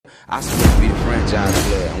I'm supposed to be the franchise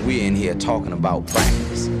player, and we're in here talking about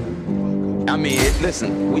practice. I mean,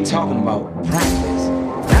 listen, we talking about practice.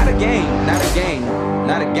 Not a game, not a game,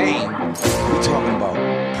 not a game. We talking about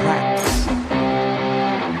practice.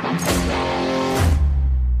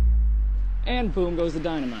 And boom goes the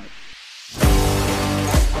dynamite.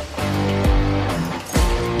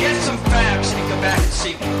 Get some facts and come back and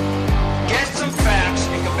see me. Get some facts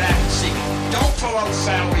and come back and see me. Don't throw out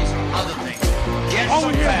salaries or other things. Get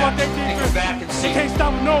some facts and come back and see me. They can't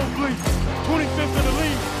stop a nosebleed. 25th in the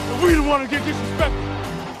league, and we don't want to get disrespected.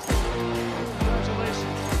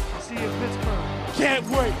 Congratulations. See you in Pittsburgh. Can't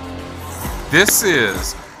wait. This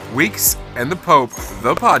is Weeks and the Pope,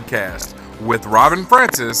 the podcast, with Robin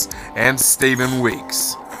Francis and Stephen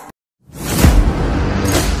Weeks.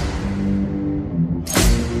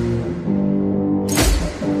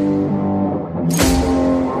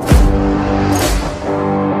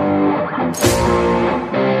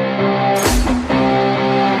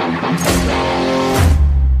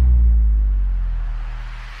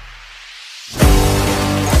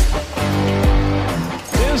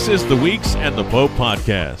 This is the Weeks and the Pope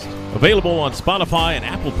podcast, available on Spotify and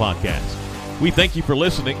Apple Podcasts. We thank you for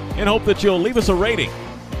listening and hope that you'll leave us a rating.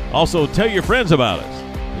 Also, tell your friends about us,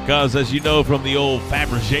 because as you know from the old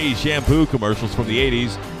Fabergé shampoo commercials from the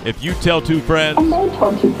 80s, if you tell two friends, and they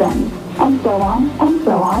told two friends, and so on, and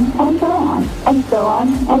so on, and so on, and so on,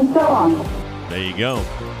 and so on. There you go.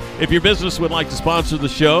 If your business would like to sponsor the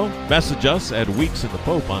show, message us at Weeks and the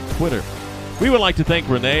Pope on Twitter. We would like to thank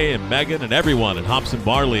Renee and Megan and everyone at Hops and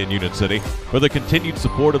Barley in Union City for the continued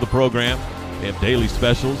support of the program. They have daily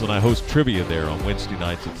specials, and I host trivia there on Wednesday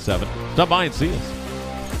nights at 7. Stop by and see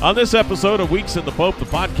us. On this episode of Weeks in the Pope, the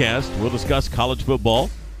podcast, we'll discuss college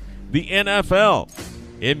football, the NFL,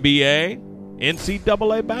 NBA,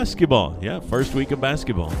 NCAA basketball. Yeah, first week of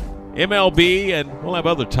basketball. MLB, and we'll have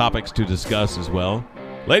other topics to discuss as well.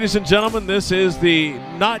 Ladies and gentlemen, this is the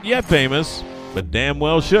not yet famous, but damn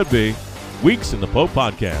well should be, Weeks in the Pope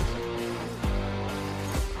podcast.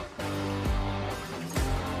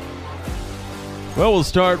 Well, we'll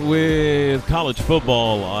start with college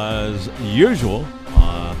football as usual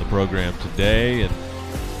on the program today. And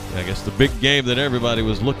I guess the big game that everybody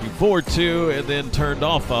was looking forward to and then turned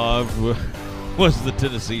off of was the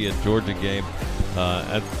Tennessee and Georgia game.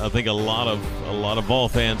 I think a lot of ball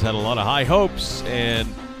fans had a lot of high hopes, and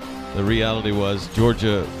the reality was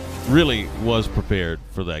Georgia really was prepared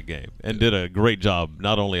for that game and did a great job,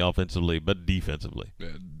 not only offensively but defensively. Yeah,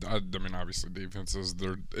 I mean, obviously, defense is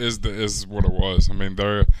what it was. I mean,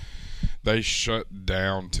 they shut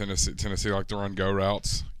down Tennessee like the run go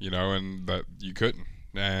routes, and that you couldn't.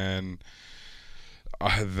 And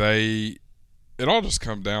it all just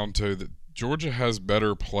come down to that Georgia has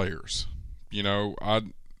better players. I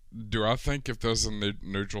think if there's a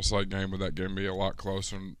neutral site game, would that game be a lot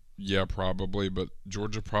closer? Yeah, probably, but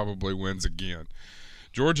Georgia probably wins again.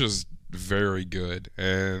 Georgia's very good,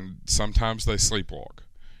 and sometimes they sleepwalk.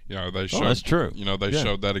 That's true. They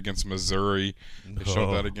showed that against Missouri. They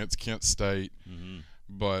showed that against Kent State. Mm-hmm.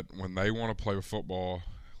 But when they want to play with football,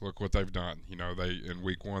 look what they've done. They in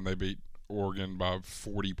week 1 they beat Oregon by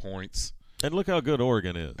 40 points. And look how good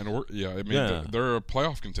Oregon is. And they're a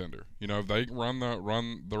playoff contender. If they run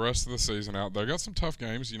the rest of the season out, they got some tough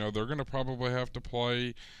games. They're going to probably have to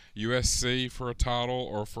play USC for a title,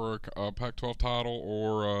 or for a Pac-12 title,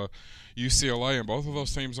 or UCLA, and both of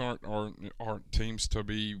those teams aren't teams to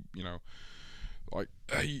be. You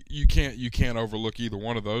can't overlook either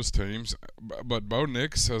one of those teams. But Bo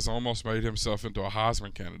Nix has almost made himself into a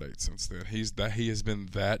Heisman candidate since then. He has been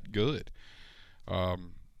that good.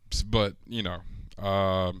 But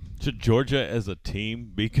should Georgia as a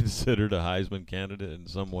team be considered a Heisman candidate in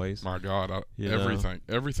some ways? My God,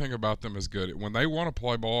 everything about them is good. When they want to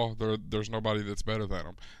play ball, there's nobody that's better than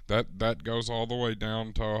them. That goes all the way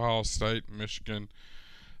down to Ohio State, Michigan,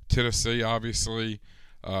 Tennessee, obviously,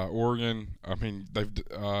 Oregon. I mean, they've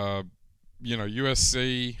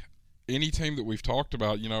USC. Any team that we've talked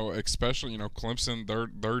about, especially Clemson,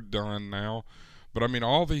 they're done now. But, I mean,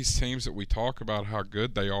 all these teams that we talk about how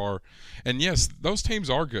good they are, and, yes, those teams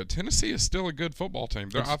are good. Tennessee is still a good football team.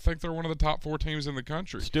 I think they're one of the top 4 teams in the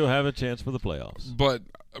country. Still have a chance for the playoffs. But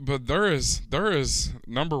there is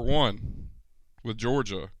number 1 with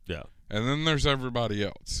Georgia. Yeah. And then there's everybody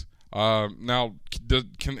else. Now,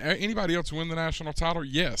 can anybody else win the national title?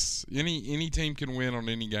 Yes. Any team can win on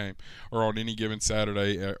any game or on any given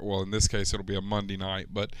Saturday. Well, in this case, it'll be a Monday night.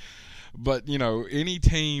 But any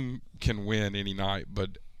team can win any night.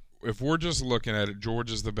 But if we're just looking at it,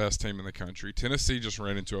 Georgia's the best team in the country. Tennessee just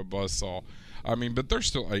ran into a buzzsaw. I mean, but they're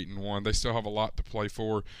still 8-1. They still have a lot to play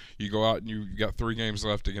for. You go out and you got 3 games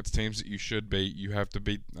left against teams that you should beat. You have to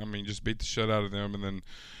beat. I mean, just beat the shit out of them, and then,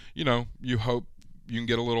 you hope you can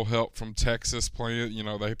get a little help from Texas playing.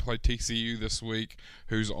 They play TCU this week,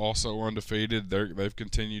 who's also undefeated. They've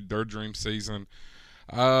continued their dream season.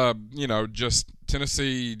 Just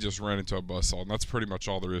Tennessee just ran into a buzzsaw, and that's pretty much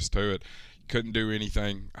all there is to it. Couldn't do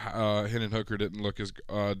anything. Hendon Hooker didn't look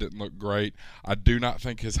great. I do not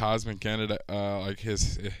think his Heisman candidate,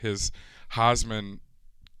 his Heisman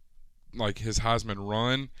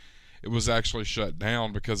run, it was actually shut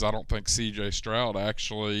down because I don't think C.J. Stroud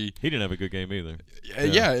actually. He didn't have a good game either.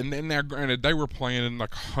 Yeah, and now granted they were playing in like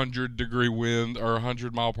 100-degree wind or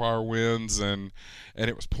 100-mile-per-hour winds, and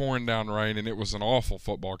it was pouring down rain, and it was an awful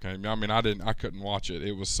football game. I mean, I couldn't watch it.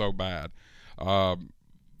 It was so bad.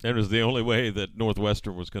 It was the only way that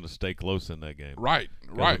Northwestern was going to stay close in that game. Right.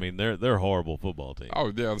 I mean, they're a horrible football team. Oh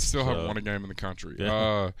yeah, they still haven't won a game in the country.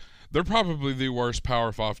 Yeah. They're probably the worst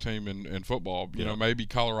Power 5 team in football. Maybe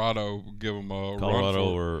Colorado give them a run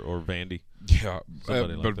or Vandy. Yeah,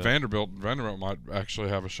 like but that. Vanderbilt might actually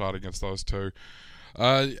have a shot against those two.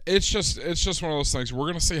 It's just one of those things. We're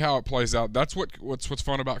going to see how it plays out. That's what's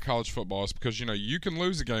fun about college football is because you can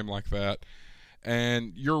lose a game like that,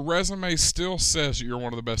 and your resume still says that you're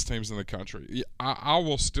one of the best teams in the country. I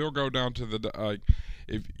will still go down to the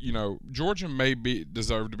if Georgia may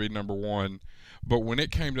deserve to be number 1. But when it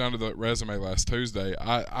came down to the resume last Tuesday,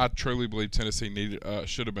 I truly believe Tennessee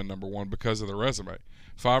should have been number 1 because of the resume.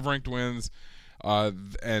 5 ranked wins,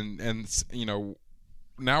 and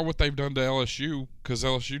now what they've done to LSU, because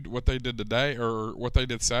LSU what they did today or what they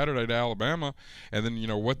did Saturday to Alabama, and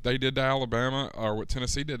then what they did to Alabama or what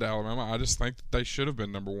Tennessee did to Alabama, I just think that they should have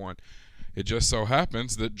been number 1. It just so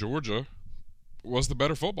happens that Georgia was the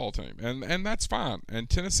better football team, and that's fine. And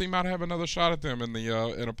Tennessee might have another shot at them in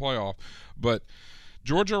a playoff, but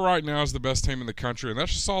Georgia right now is the best team in the country, and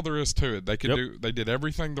that's just all there is to it. They did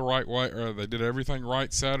everything the right way, or they did everything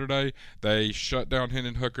right Saturday. They shut down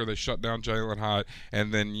Hendon Hooker, they shut down Jalen Hyatt,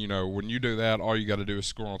 and then when you do that, all you got to do is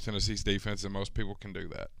score on Tennessee's defense, and most people can do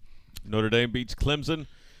that. Notre Dame beats Clemson.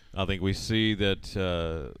 I think we see that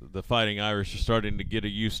the Fighting Irish are starting to get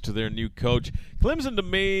used to their new coach. Clemson, to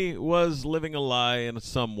me, was living a lie in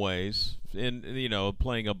some ways, in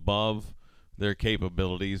playing above their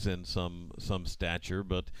capabilities in some stature,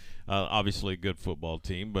 but obviously a good football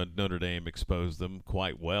team. But Notre Dame exposed them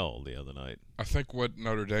quite well the other night. I think what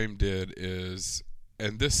Notre Dame did is,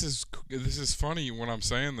 and this is funny when I'm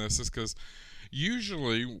saying this, is because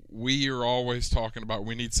usually we are always talking about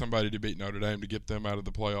we need somebody to beat Notre Dame to get them out of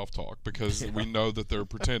the playoff talk because we know that they're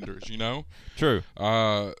pretenders, True.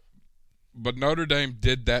 But Notre Dame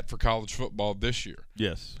did that for college football this year.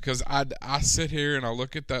 Yes. Because I sit here and I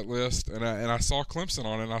look at that list and I saw Clemson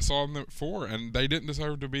on it and I saw them at 4, and they didn't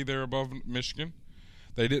deserve to be there above Michigan.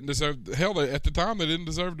 They didn't deserve – hell, at the time they didn't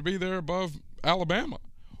deserve to be there above Alabama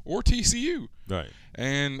or TCU. Right.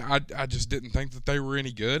 And I just didn't think that they were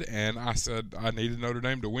any good, and I said I needed Notre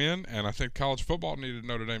Dame to win, and I think college football needed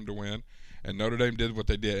Notre Dame to win, and Notre Dame did what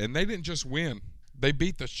they did. And they didn't just win. They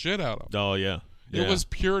beat the shit out of them. Oh, yeah. It was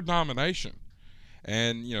pure domination.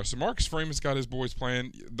 And, so Marcus Freeman's got his boys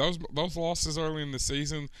playing. Those losses early in the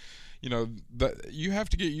season, you have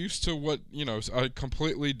to get used to what, a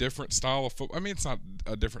completely different style of football. I mean, it's not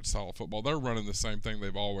a different style of football. They're running the same thing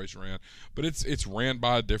they've always ran, but it's ran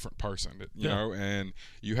by a different person, know, and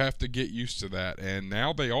you have to get used to that. And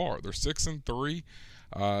now they are. They're 6-3.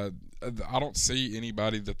 I don't see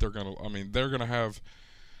anybody that they're going to have –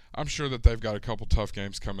 I'm sure that they've got a couple tough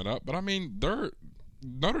games coming up, but,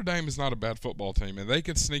 Notre Dame is not a bad football team, and they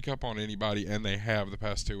can sneak up on anybody, and they have the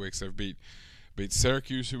past 2 weeks. They've beat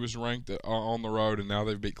Syracuse, who was ranked on the road, and now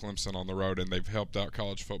they've beat Clemson on the road, and they've helped out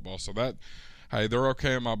college football. So they're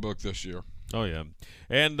okay in my book this year. Oh, yeah.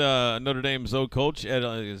 And Notre Dame's old coach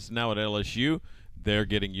is now at LSU. They're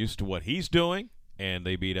getting used to what he's doing, and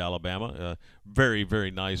they beat Alabama. Very,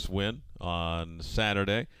 very nice win on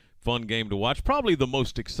Saturday. Fun game to watch. Probably the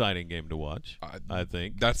most exciting game to watch, I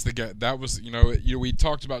think. That's the game. That was, we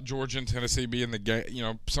talked about Georgia and Tennessee being the game.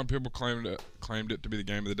 Some people claimed it to be the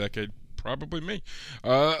game of the decade. Probably me.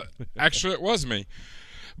 Actually, it was me.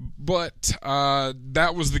 But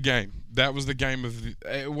that was the game. That was the game of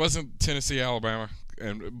it wasn't Tennessee-Alabama,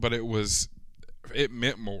 but it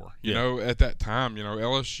meant more. You know, at that time,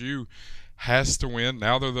 LSU has to win.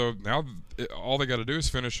 Now all they got to do is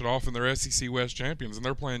finish it off, and they're SEC West champions, and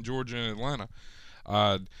they're playing Georgia and Atlanta.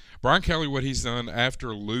 Brian Kelly, what he's done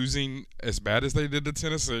after losing as bad as they did to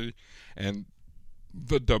Tennessee, and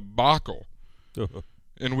the debacle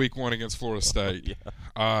in week 1 against Florida State.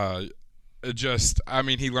 Yeah.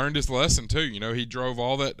 He learned his lesson too. He drove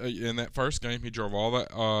all that in that first game. He drove all that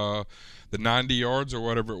the 90 yards or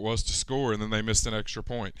whatever it was to score, and then they missed an extra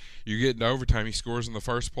point. You get into overtime, he scores in the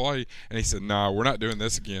first play, and he said, "Nah, we're not doing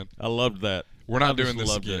this again. I loved that. We're not doing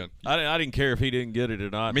this again." I didn't care if he didn't get it or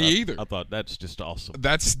not. Me either. I thought that's just awesome.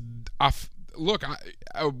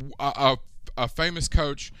 A famous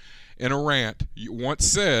coach in a rant once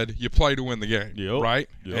said, "You play to win the game," right?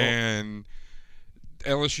 Yep. And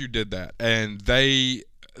LSU did that, and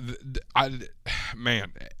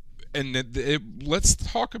let's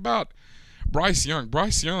talk about Bryce Young.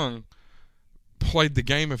 Bryce Young played the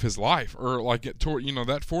game of his life, or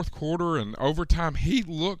that fourth quarter and overtime. He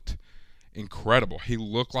looked incredible. He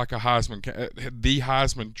looked like the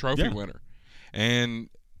Heisman Trophy winner, and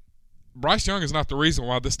Bryce Young is not the reason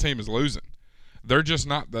why this team is losing. They're just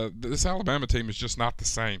not this Alabama team is just not the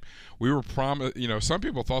same. We were promised, some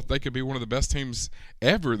people thought they could be one of the best teams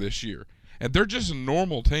ever this year, and they're just a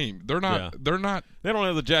normal team. They're not. Yeah. They're not. They don't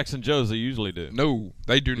have the Jackson Joes they usually do. No,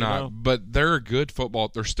 they do not. But they're a good football.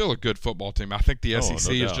 They're still a good football team. I think the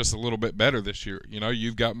SEC is just a little bit better this year.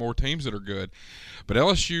 You've got more teams that are good. But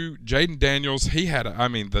LSU, Jaden Daniels, he had.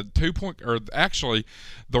 The 2-point, or actually,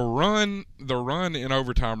 the run in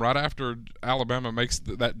overtime right after Alabama makes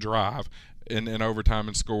that drive. In overtime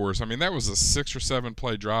and scores. That was a 6 or 7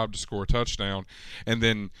 play drive to score a touchdown, and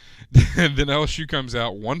then LSU comes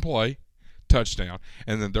out, 1 play, touchdown,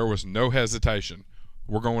 and then there was no hesitation.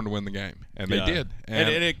 We're going to win the game, and they did. And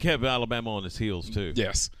it kept Alabama on its heels too.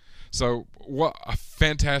 Yes. So what a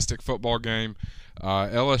fantastic football game.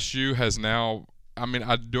 LSU has now.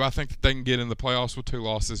 Do I think that they can get in the playoffs with 2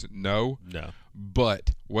 losses? No.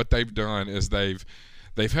 But what they've done is they've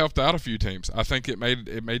helped out a few teams. I think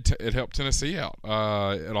it helped Tennessee out.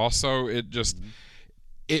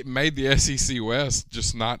 It made the SEC West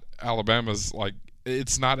just not Alabama's.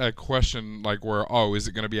 It's not a question where is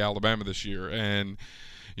it going to be Alabama this year? And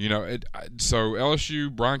so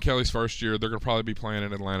LSU, Brian Kelly's first year, they're going to probably be playing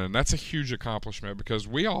in Atlanta, and that's a huge accomplishment because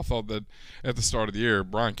we all thought that at the start of the year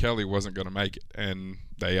Brian Kelly wasn't going to make it, and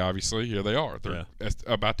they obviously here they are. They're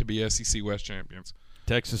about to be SEC West champions.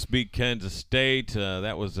 Texas beat Kansas State.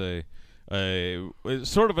 That was a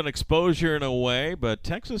sort of an exposure in a way, but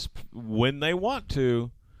Texas, when they want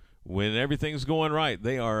to, when everything's going right,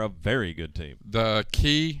 they are a very good team. The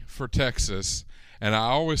key for Texas, and I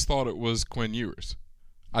always thought it was Quinn Ewers.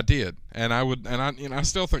 I did, I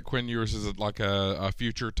still think Quinn Ewers is a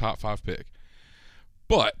future top 5 pick.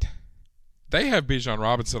 But they have Bijan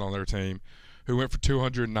Robinson on their team, who went for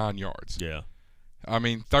 209 yards. Yeah.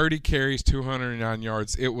 30 carries, 209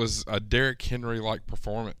 yards. It was a Derrick Henry-like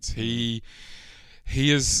performance. He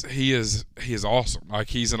is awesome.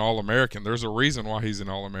 He's an All-American. There's a reason why he's an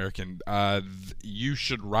All-American. You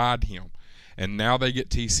should ride him. And now they get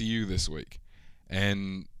TCU this week.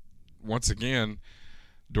 And once again,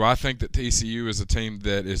 do I think that TCU is a team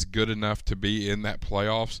that is good enough to be in that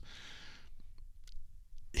playoffs?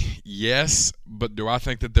 Yes, but do I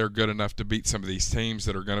think that they're good enough to beat some of these teams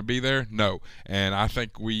that are going to be there? No. And I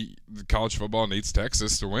think college football needs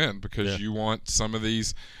Texas to win because you want some of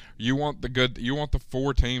these – you want the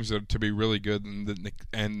 4 teams to be really good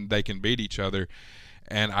and they can beat each other.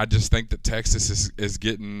 And I just think that Texas is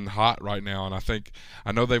getting hot right now. And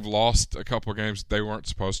I know they've lost a couple of games they weren't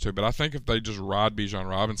supposed to, but I think if they just ride Bijan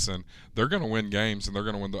Robinson, they're going to win games and they're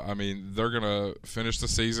going to win they're going to finish the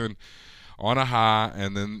season on a high,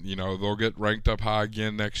 and then they'll get ranked up high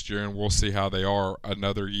again next year, and we'll see how they are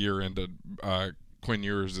another year into Quinn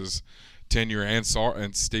Ewers' tenure and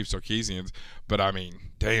Steve Sarkisian's. But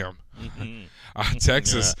damn,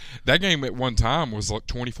 Texas. That game at one time was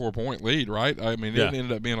 24-point lead, right? It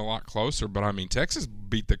ended up being a lot closer, but Texas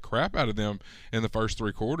beat the crap out of them in the first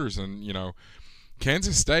 3 quarters, and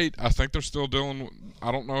Kansas State, I think they're still dealing.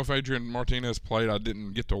 I don't know if Adrian Martinez played. I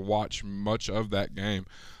didn't get to watch much of that game.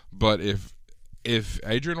 But if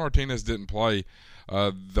Adrian Martinez didn't play,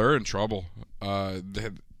 they're in trouble. I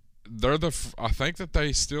think that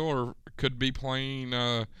they still could be playing.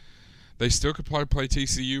 They still could play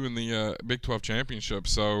TCU in the Big 12 championship.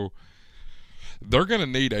 So they're going to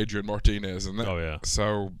need Adrian Martinez.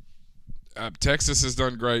 So Texas has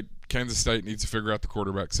done great. Kansas State needs to figure out the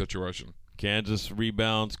quarterback situation. Kansas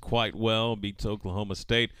rebounds quite well, beats Oklahoma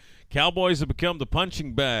State. Cowboys have become the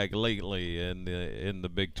punching bag lately in the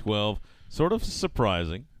Big 12. Sort of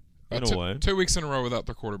surprising in a way. 2 weeks in a row without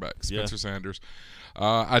their quarterback, Spencer Sanders.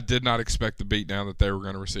 I did not expect the beatdown that they were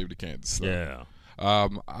going to receive to Kansas. Though. Yeah.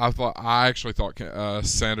 I actually thought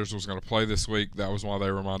Sanders was going to play this week. That was why they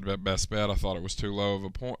were my best bet. I thought it was too low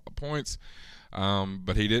of points,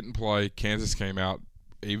 but he didn't play. Kansas came out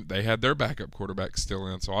they had their backup quarterback still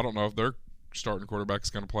in, so I don't know if their starting quarterback is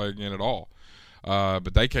going to play again at all.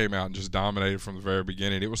 But they came out and just dominated from the very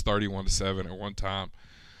beginning. It was 31-7 at one time.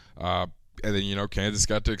 And then, Kansas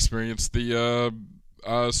got to experience the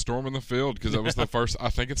storm in the field because that was the first. I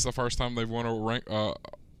think it's the first time they've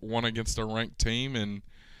won against a ranked team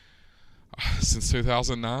since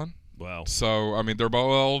 2009. Wow. So I mean, they're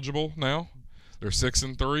bowl eligible now. They're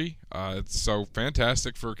 6-3. It's so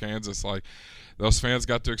fantastic for Kansas. Like, those fans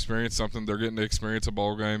got to experience something. They're getting to experience a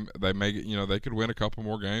bowl game. They may get, they could win a couple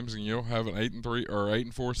more games and have an 8-3 or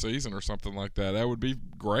 8-4 season or something like that. That would be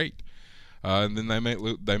great. And then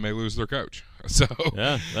they may lose their coach. So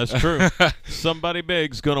yeah, that's true. Somebody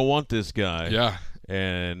big's gonna want this guy. Yeah.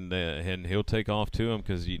 And he'll take off to him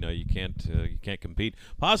because you can't compete.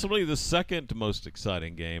 Possibly the second most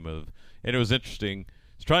exciting game and it was interesting. I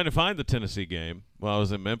was trying to find the Tennessee game while I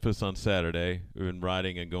was in Memphis on Saturday. We've been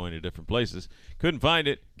riding and going to different places. Couldn't find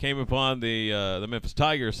it. Came upon the Memphis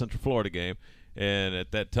Tigers Central Florida game, and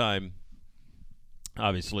at that time,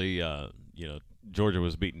 obviously, Georgia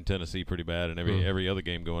was beating Tennessee pretty bad, and every other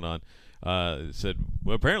game going on. Said,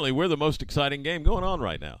 well, apparently we're the most exciting game going on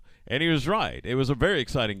right now. And he was right. It was a very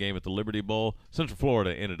exciting game at the Liberty Bowl. Central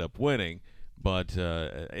Florida ended up winning, but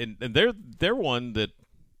and they're one that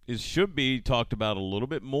should be talked about a little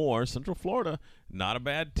bit more. Central Florida, not a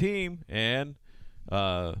bad team, and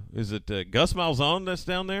is it Gus Malzahn that's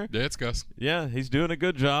down there? Yeah, it's Gus. Yeah, he's doing a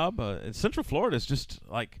good job. And Central Florida is just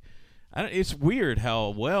like, it's weird how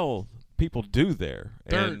well people do there.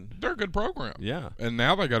 They're a good program. Yeah, and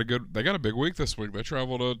now they got a big week this week. They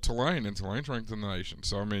travel to Tulane, and Tulane's ranked in the nation.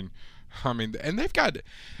 So I mean, and they've got.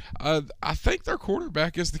 I think their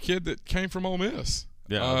quarterback is the kid that came from Ole Miss.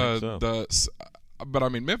 Yeah, I think so. But I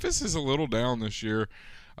mean, Memphis is a little down this year.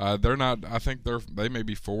 They're not. I think they may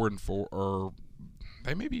be 4-4 or.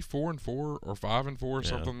 They may be 4-4 or 5-4 or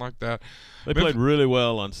something like that. They played really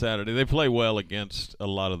well on Saturday. They play well against a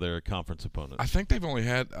lot of their conference opponents. I think they've only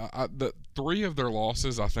had the 3 of their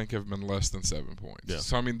losses. I think have been less than 7 points. Yeah.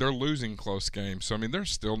 So I mean, they're losing close games. So I mean, they're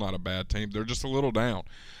still not a bad team. They're just a little down.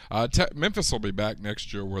 Memphis will be back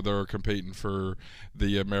next year where they're competing for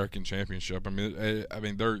the American Championship. I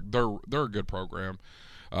mean, they're a good program.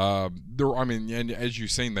 And as you've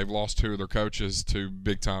seen, they've lost 2 of their coaches to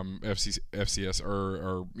big time FCS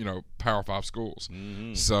or Power 5 schools.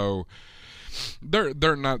 Mm-hmm. So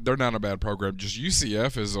they're not a bad program. Just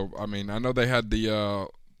UCF is I know they had the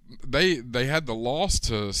they had the loss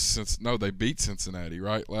to they beat Cincinnati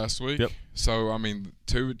right last week. Yep. So I mean,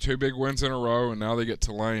 two big wins in a row, and now they get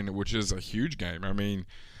Tulane, which is a huge game. I mean,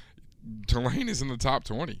 Tulane is in the top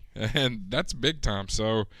 20, and that's big time.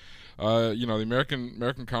 So. The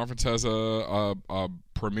American Conference has a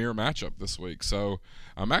premier matchup this week, so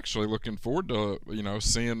I'm actually looking forward to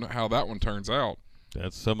seeing how that one turns out.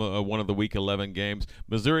 That's one of the Week 11 games.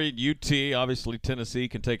 Missouri and UT, obviously Tennessee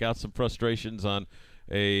can take out some frustrations on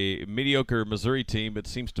a mediocre Missouri team, but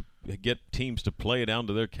seems to get teams to play down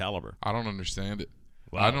to their caliber. I don't understand it.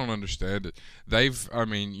 Wow. I don't understand it. They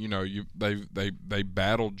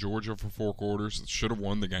battled Georgia for 4 quarters. Should have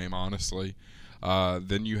won the game, honestly.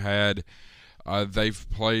 Then you had they've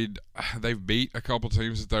beat a couple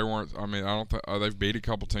teams that they weren't. I mean, I don't think they've beat a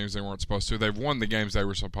couple teams they weren't supposed to. They've won the games they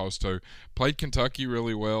were supposed to. Played Kentucky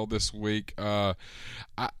really well this week. I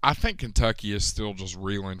think Kentucky is still just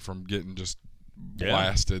reeling from getting just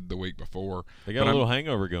blasted the week before. They got a little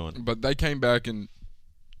hangover going. But they came back and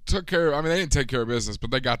took care. I mean, they didn't take care of business, but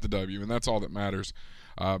they got the W, and that's all that matters.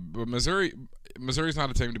 But Missouri's not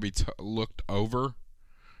a team to be looked over,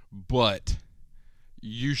 but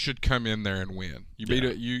you should come in there and win. You beat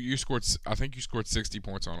it. You scored. I think you scored 60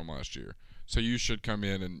 points on them last year. So you should come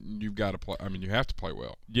in and you've got to play. I mean, you have to play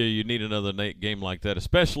well. Yeah, you need another game like that,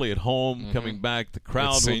 especially at home. Mm-hmm. Coming back, the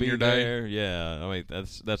crowd will be there. Yeah, I mean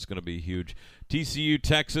that's going to be huge. TCU,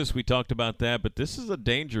 Texas, we talked about that, but this is a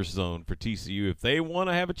danger zone for TCU. If they want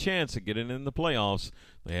to have a chance of getting in the playoffs,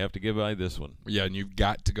 they have to give away this one. Yeah, and you've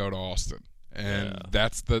got to go to Austin. And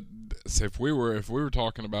that's so if we were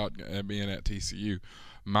talking about being at TCU,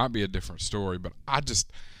 might be a different story. But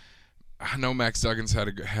I know Max Duggan's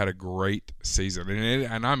had a great season,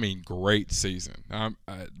 and I mean great season.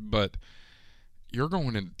 But you're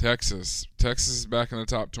going into Texas. Texas is back in the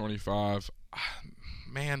top 25.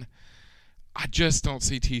 Man, I just don't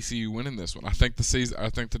see TCU winning this one. I think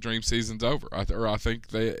the dream season's over. I think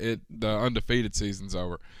the undefeated season's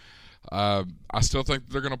over. I still think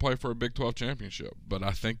they're going to play for a Big 12 championship, but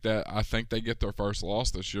I think they get their first loss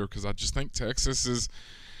this year because I just think Texas is.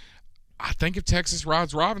 I think if Texas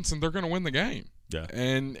rides Robinson, they're going to win the game. Yeah.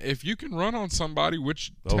 And if you can run on somebody,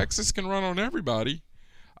 which Texas can run on everybody,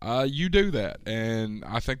 you do that, and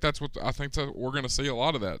I think that we're going to see a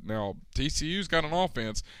lot of that. Now, TCU's got an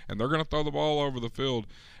offense, and they're going to throw the ball over the field,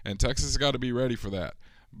 and Texas has got to be ready for that.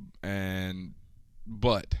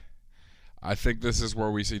 But I think this is where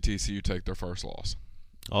we see TCU take their first loss.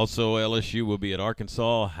 Also, LSU will be at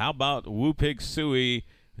Arkansas. How about Woo-Pig-Sooie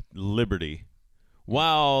Liberty?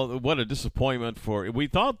 Wow, what a disappointment we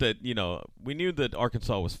thought that, we knew that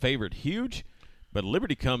Arkansas was favored huge, but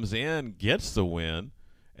Liberty comes in, gets the win.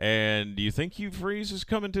 And do you think Hugh Freeze is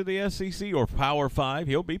coming to the SEC or Power 5?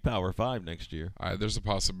 He'll be Power 5 next year. There's a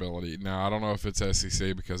possibility. Now, I don't know if it's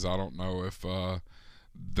SEC because I don't know if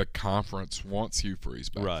the conference wants Hugh Freeze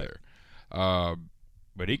back there.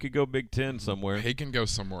 But he could go Big Ten somewhere. He can go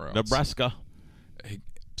somewhere else. Nebraska.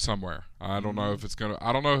 Somewhere. I don't know if it's going to –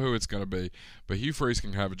 I don't know who it's going to be. But Hugh Freeze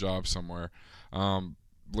can have a job somewhere.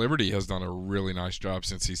 Liberty has done a really nice job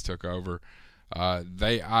since he's took over.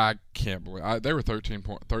 I can't believe they were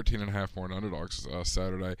 13.5 point underdogs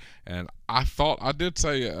Saturday, and I did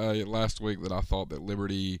say last week that I thought that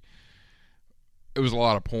Liberty, it was a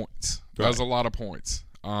lot of points. Right. That was a lot of points.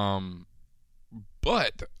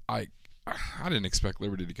 But I didn't expect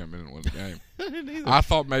Liberty to come in and win the game. I didn't either. I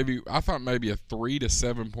thought maybe a 3 to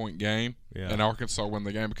 7 point game, and Arkansas win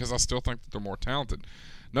the game because I still think that they're more talented.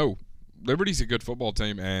 No, Liberty's a good football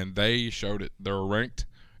team, and they showed it. They're ranked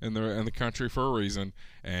in the country for a reason,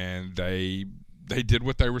 and they did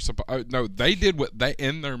what they were supposed. No, they did what they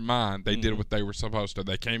in their mind. They did what they were supposed to.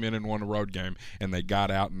 They came in and won a road game, and they got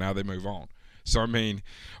out, and now they move on. So I mean,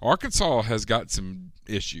 Arkansas has got some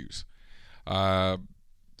issues, but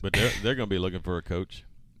they're going to be looking for a coach.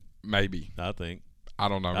 Maybe, I think. I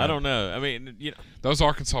don't know. I don't know. I mean, those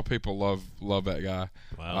Arkansas people love that guy.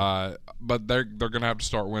 Wow. But they're going to have to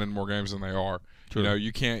start winning more games than they are. True.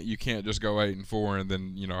 You can't just go 8-4 and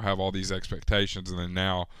then have all these expectations, and then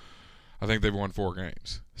now I think they've won 4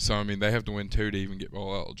 games. So I mean they have to win 2 to even get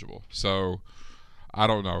bowl eligible. So I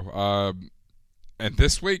don't know. And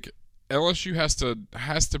this week LSU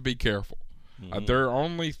has to be careful. They're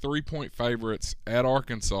only 3-point favorites at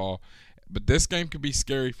Arkansas, but this game could be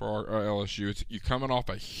scary for LSU. You're coming off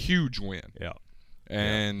a huge win. Yeah.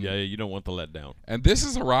 And you don't want the letdown. And this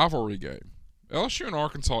is a rivalry game. LSU and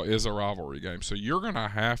Arkansas is a rivalry game, so you're going to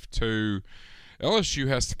have to – LSU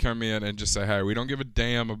has to come in and just say, hey, we don't give a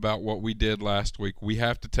damn about what we did last week. We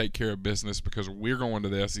have to take care of business because we're going to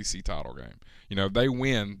the SEC title game. If they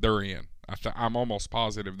win, they're in. I'm almost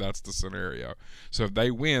positive that's the scenario. So if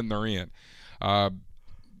they win, they're in.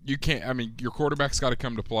 You can't – I mean, your quarterback's got to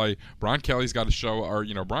come to play. Brian Kelly's got to show – or,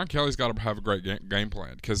 Brian Kelly's got to have a great game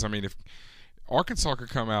plan because, I mean, if – Arkansas could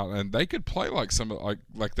come out and they could play like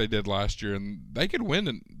they did last year, and they could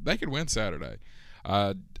win Saturday.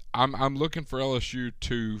 I'm looking for LSU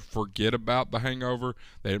to forget about the hangover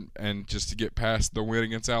and just to get past the win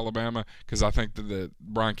against Alabama because I think that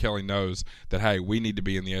Brian Kelly knows that hey, we need to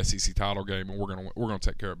be in the SEC title game and we're gonna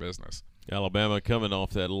take care of business. Alabama coming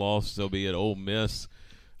off that loss, they'll be at Ole Miss.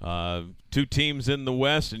 2 teams in the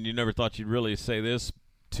West, and you never thought you'd really say this.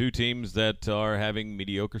 2 teams that are having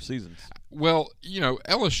mediocre seasons. Well,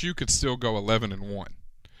 LSU could still go 11-1.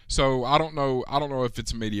 So I don't know if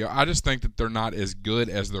it's mediocre. I just think that they're not as good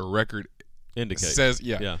as their record indicates. Says.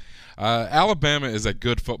 Yeah. Alabama is a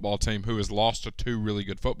good football team who has lost to 2 really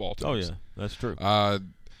good football teams. Oh yeah, that's true. By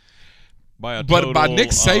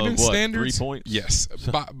Nick Saban standards, 3 points. Yes.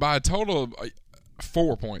 by a total of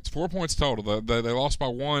 4 points. 4 points total. They lost by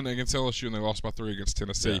 1 against LSU and they lost by 3 against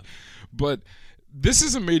Tennessee. Yeah. But this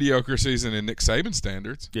is a mediocre season in Nick Saban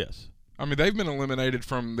standards. Yes. I mean, they've been eliminated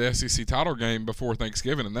from the SEC title game before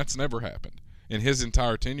Thanksgiving, and that's never happened in his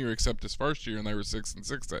entire tenure except his first year, and they were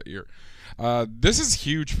 6-6 that year. This is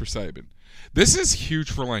huge for Saban. This is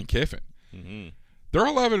huge for Lane Kiffin. Mm-hmm. They're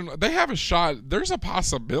 11. They have a shot. There's a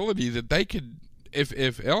possibility that they could, if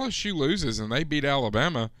LSU loses and they beat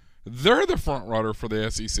Alabama, they're the front runner for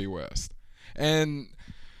the SEC West. And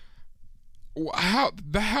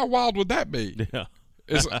how wild would that be? Yeah.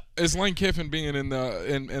 Is Lane Kiffin being in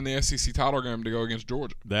the SEC title game to go against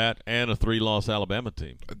Georgia? That and a 3-loss Alabama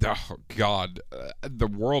team. Oh God, the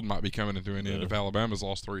world might be coming into an end if Alabama's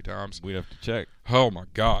lost 3 times. We have to check. Oh my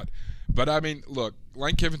God! But I mean, look,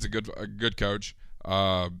 Lane Kiffin's a good coach.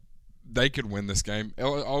 They could win this game.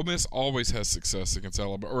 Ole Miss always has success against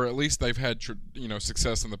Alabama, or at least they've had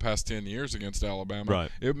success in the past 10 years against Alabama.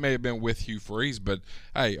 Right. It may have been with Hugh Freeze, but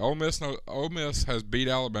hey, Ole Miss has beat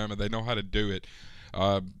Alabama. They know how to do it.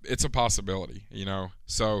 It's a possibility,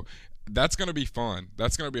 So that's going to be fun.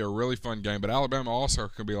 That's going to be a really fun game. But Alabama also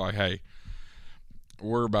could be like, hey,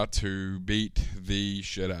 we're about to beat the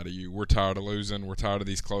shit out of you. We're tired of losing. We're tired of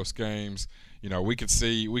these close games. You know, we could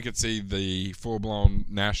see the full-blown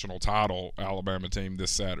national title Alabama team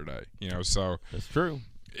this Saturday. You know, so that's true.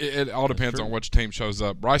 It all depends on which team shows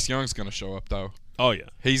up. Bryce Young's going to show up though. Oh yeah,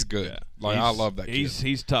 he's good. Yeah. I love that kid.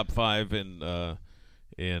 He's top 5 in the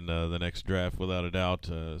next draft without a doubt.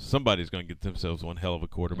 Somebody's going to get themselves one hell of a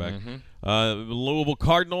quarterback. The Louisville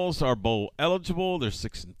Cardinals are bowl eligible. They're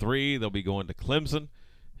 6-3. They'll be going to Clemson.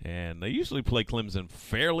 And they usually play Clemson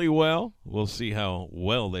fairly well. We'll see how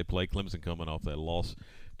well they play Clemson coming off that loss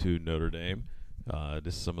to Notre Dame.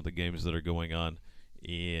 This is some of the games that are going on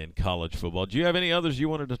in college football. Do you have any others you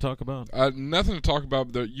wanted to talk about? Nothing to talk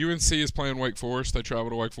about. The UNC is playing Wake Forest. They travel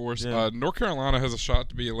to Wake Forest. Yeah. North Carolina has a shot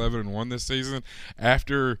to be 11-1 this season.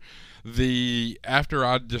 After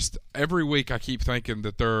every week I keep thinking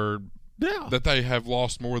that that they have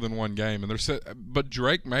lost more than one game, and but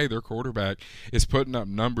Drake May, their quarterback, is putting up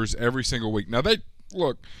numbers every single week. Now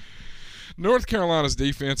North Carolina's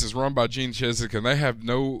defense is run by Gene Chizik, and they have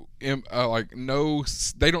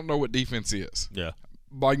they don't know what defense is. Yeah,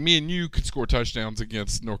 like me and you could score touchdowns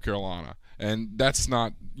against North Carolina, and that's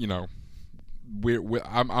not, you know,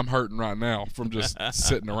 I'm hurting right now from just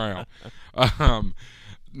sitting around.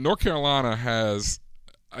 North Carolina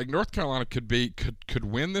could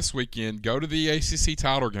win this weekend, go to the ACC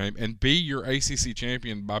title game, and be your ACC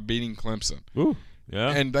champion by beating Clemson. Ooh,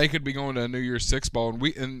 yeah. And they could be going to a New Year's Six bowl.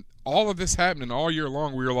 And all of this happening all year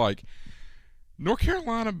long, we were like, North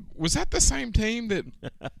Carolina, was that the same team that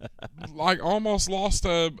like almost lost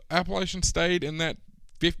to Appalachian State in that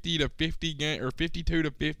 50-50 game or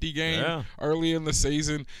 52-50 game early in the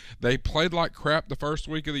season? They played like crap the first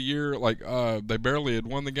week of the year. Like they barely had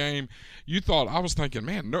won the game. I was thinking,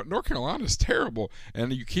 man, North Carolina's terrible.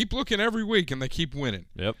 And you keep looking every week and they keep winning.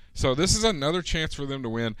 Yep. So this is another chance for them to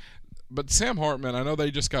win. But Sam Hartman, I know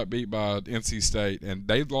they just got beat by NC State, and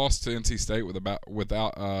they lost to NC State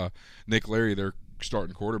without Nick Leary, their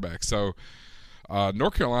starting quarterback. So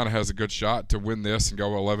North Carolina has a good shot to win this and go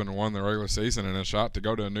 11-1 in the regular season, and a shot to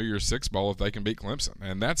go to a New Year's Six bowl if they can beat Clemson.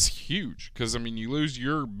 And that's huge because, I mean, you lose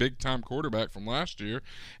your big-time quarterback from last year,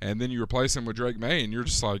 and then you replace him with Drake May, and you're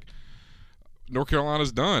just like, North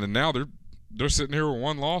Carolina's done. And now they're sitting here with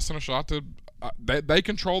one loss and a shot to they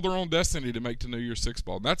control their own destiny to make the New Year's Six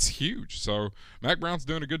bowl. That's huge. So Mack Brown's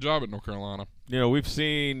doing a good job at North Carolina. You know, we've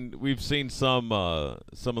seen some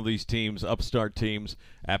of these teams, upstart teams,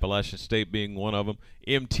 Appalachian State being one of them,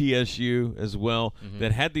 MTSU as well,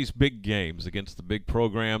 that had these big games against the big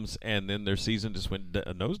programs, and then their season just went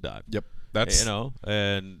nosedive. Yep, that's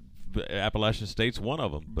and Appalachian State's one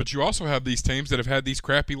of them. But you also have these teams that have had these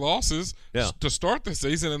crappy losses to start the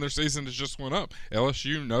season, and their season has just went up.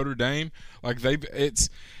 LSU, Notre Dame, it's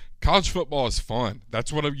college football is fun.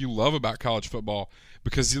 That's what you love about college football,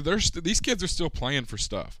 because these kids are still playing for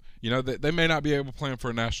stuff. You know, they may not be able to play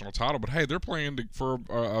for a national title, but hey, they're playing for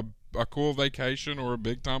a cool vacation or a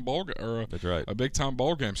big time bowl That's right. a big time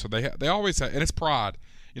bowl game. So they always have, and it's pride.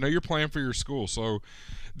 You know, you're playing for your school. So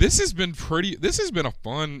this has been a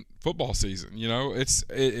fun football season. You know,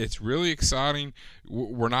 it's really exciting.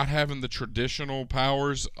 We're not having the traditional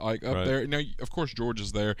powers like up there. Now, of course,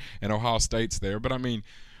 Georgia's there and Ohio State's there, but I mean,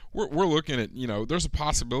 we're looking at, you know, there's a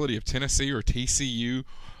possibility of Tennessee or TCU.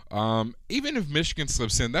 Even if Michigan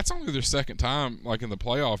slips in, that's only their second time like in the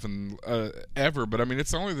playoff and ever. But I mean,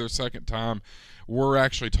 it's only their second time we're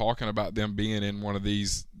actually talking about them being in one of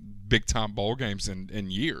these big time bowl games in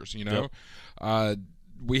years. You know,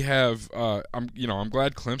 we have. I'm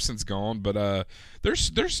glad Clemson's gone, but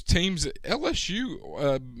there's teams,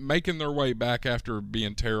 LSU making their way back after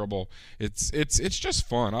being terrible. It's just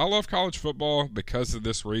fun. I love college football because of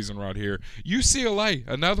this reason right here. UCLA,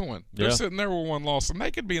 another one. They're sitting there with one loss, and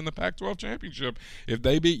they could be in the Pac-12 championship if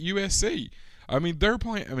they beat USC. I mean, they're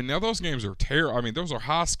playing. I mean, now those games are terrible. I mean, those are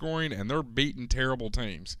high scoring, and they're beating terrible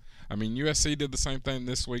teams. I mean, USC did the same thing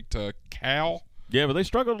this week to Cal. Yeah, but they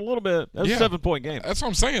struggled a little bit. That was a 7-point game. That's what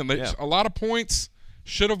I'm saying. A lot of points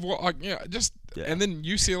should have and then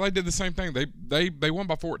UCLA did the same thing. They won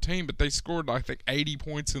by 14, but they scored, I think, 80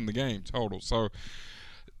 points in the game total. So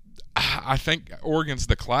I think Oregon's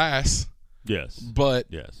the class. Yes. But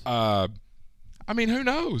I mean, who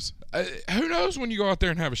knows? Who knows when you go out there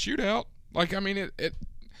and have a shootout? Like, I mean,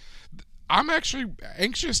 I'm actually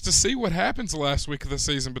anxious to see what happens the last week of the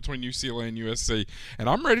season between UCLA and USC, and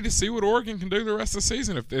I'm ready to see what Oregon can do the rest of the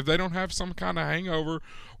season if they don't have some kind of hangover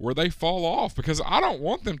where they fall off, because I don't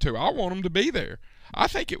want them to. I want them to be there. I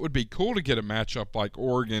think it would be cool to get a matchup like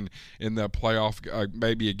Oregon in the playoff,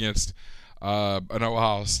 maybe against an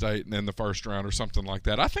Ohio State in the first round or something like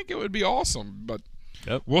that. I think it would be awesome, but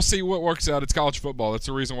Yep. We'll see what works out. It's college football. That's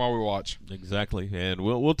the reason why we watch. Exactly, and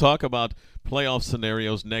we'll talk about playoff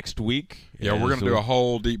scenarios next week. Yeah, we're going to do a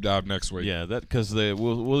whole deep dive next week. Yeah, that because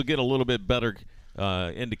we'll get a little bit better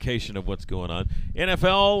indication of what's going on.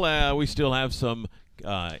 NFL, we still have some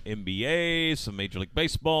NBA, some Major League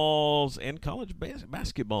Baseballs, and college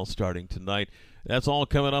basketball starting tonight. That's all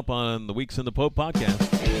coming up on the Weeks in the Pope podcast.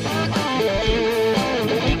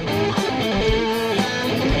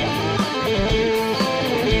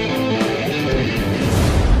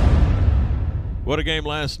 What a game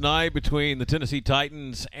last night between the Tennessee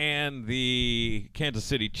Titans and the Kansas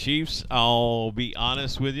City Chiefs. I'll be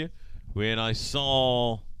honest with you. When I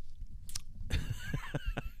saw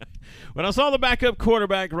the backup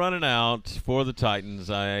quarterback running out for the Titans,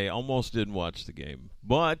 I almost didn't watch the game.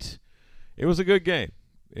 But it was a good game.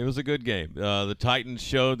 The Titans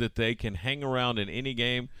showed that they can hang around in any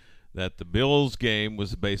game, that the Bills game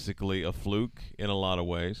was basically a fluke in a lot of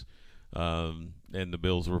ways. And the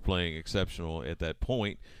Bills were playing exceptional at that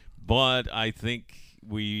point. But I think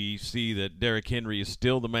we see that Derrick Henry is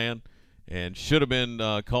still the man and should have been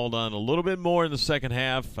called on a little bit more in the second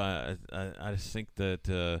half. I think that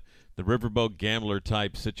the riverboat gambler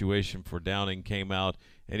type situation for Downing came out,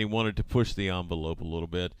 and he wanted to push the envelope a little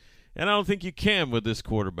bit. And I don't think you can with this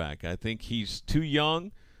quarterback. I think he's too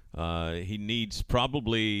young. He needs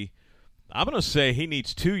probably – I'm going to say he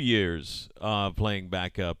needs 2 years playing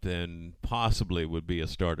backup and possibly would be a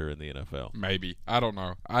starter in the NFL. Maybe. I don't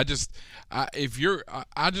know. I just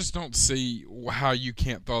don't see how you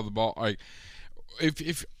can't throw the ball. Like,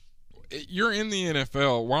 if you're in the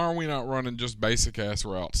NFL, why are we not running just basic ass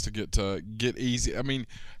routes to get easy? I mean,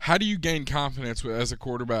 how do you gain confidence as a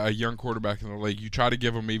quarterback, a young quarterback in the league? You try to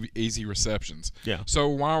give them easy receptions. Yeah. So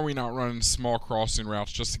why are we not running small crossing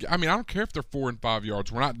routes just to get? I mean, I don't care if they're 4 and 5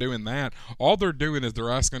 yards. We're not doing that. All they're doing is they're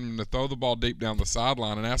asking them to throw the ball deep down the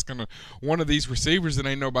sideline and asking one of these receivers that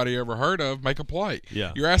ain't nobody ever heard of make a play.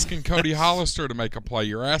 Yeah. You're asking Cody Hollister to make a play.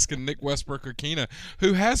 You're asking Nick Westbrook-Akina,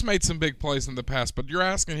 who has made some big plays in the past, but you're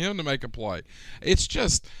asking him to make a play. It's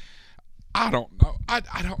just, I don't know. I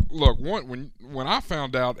don't look. When I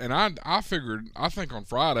found out, and I figured, I think on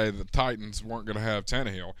Friday the Titans weren't going to have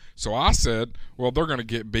Tannehill, so I said, well, they're going to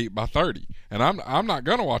get beat by 30, and I'm not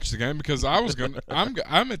going to watch the game because I was going.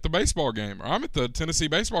 I'm at the baseball game, or I'm at the Tennessee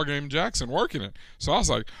baseball game in Jackson working it. So I was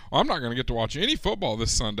like, well, I'm not going to get to watch any football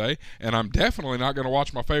this Sunday, and I'm definitely not going to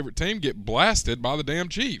watch my favorite team get blasted by the damn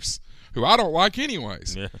Chiefs, who I don't like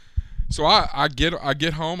anyways. Yeah. So I get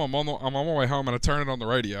home. I'm on my way home, and I turn it on the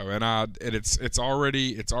radio, and it's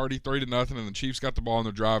already 3-0, and the Chiefs got the ball and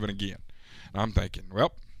they're driving again. And I'm thinking,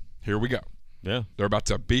 well, here we go. Yeah, they're about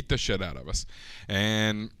to beat the shit out of us,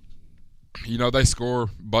 and they score.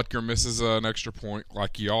 Butker misses an extra point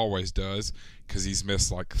like he always does because he's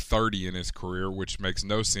missed like 30 in his career, which makes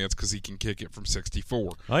no sense because he can kick it from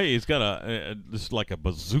 64. Hey, he's got just like a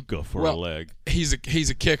bazooka for a leg. He's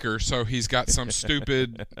a kicker, so he's got some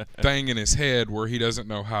stupid thing in his head where he doesn't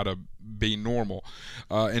know how to be normal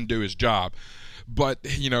and do his job. But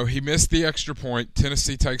he missed the extra point.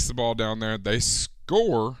 Tennessee takes the ball down there. They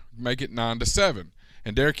score, make it 9-7.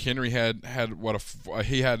 And Derrick Henry had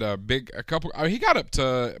he got up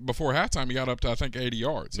to, before halftime, he got up to I think 80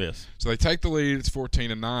 yards. Yes. So they take the lead. It's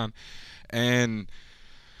 14-9, and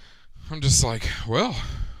I'm just like, well,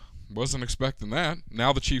 wasn't expecting that.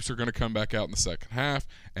 Now the Chiefs are going to come back out in the second half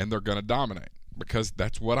and they're going to dominate because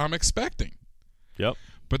that's what I'm expecting. Yep.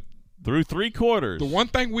 But through 3 quarters, the one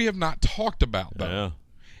thing we have not talked about though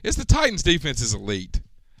is the Titans' defense is elite.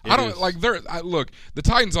 Look, the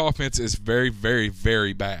Titans' offense is very, very,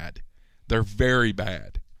 very bad. They're very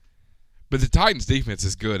bad. But the Titans' defense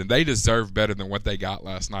is good, and they deserve better than what they got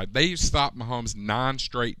last night. They stopped Mahomes 9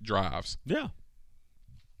 straight drives. Yeah.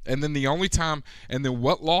 And then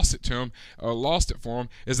what lost it for him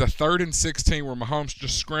is a 3rd and 16 where Mahomes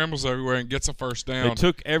just scrambles everywhere and gets a first down. They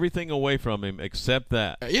took everything away from him except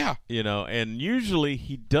that. Yeah. And usually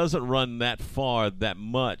he doesn't run that far that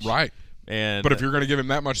much. Right. But if you're going to give him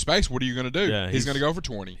that much space, what are you going to do? Yeah, he's going to go for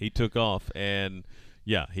 20. He took off, and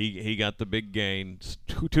he got the big gain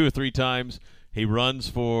 2 or 3 times. He runs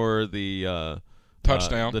for the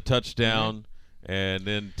touchdown. Mm-hmm. And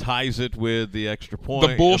then ties it with the extra point.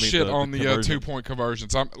 The bullshit on the 2-point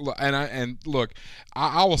conversions. I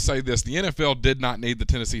will say this: the NFL did not need the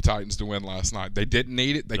Tennessee Titans to win last night. They didn't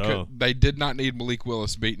need it. They did not need Malik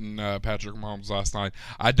Willis beating Patrick Mahomes last night.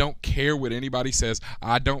 I don't care what anybody says.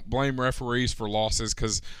 I don't blame referees for losses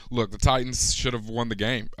because look, the Titans should have won the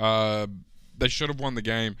game. They should have won the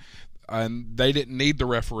game, and they didn't need the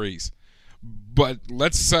referees. But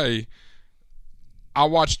let's say I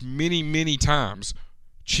watched many, many times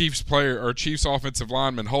Chiefs player or Chiefs offensive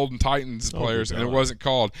lineman holding Titans players, and it wasn't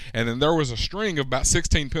called. And then there was a string of about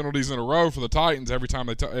 16 penalties in a row for the Titans every time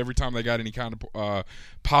they got any kind of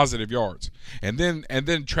positive yards. And then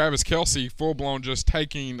Travis Kelce full blown just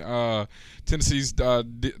taking Tennessee's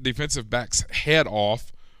defensive back's head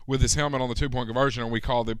off with his helmet on the 2-point conversion, and we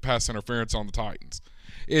called it pass interference on the Titans.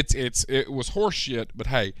 It was horse shit, but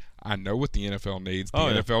hey, I know what the NFL needs. The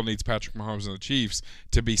NFL needs Patrick Mahomes and the Chiefs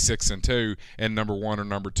to be 6-2 and number 1 or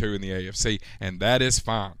number 2 in the AFC, and that is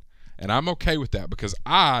fine. And I'm okay with that because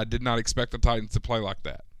I did not expect the Titans to play like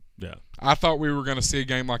that. Yeah. I thought we were going to see a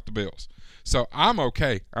game like the Bills. So I'm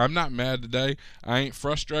okay. I'm not mad today. I ain't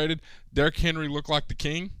frustrated. Derrick Henry looked like the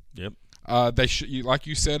king. Yep. They should, like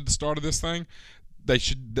you said at the start of this thing, they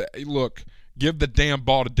should look. Give the damn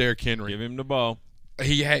ball to Derrick Henry. Give him the ball.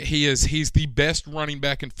 He's the best running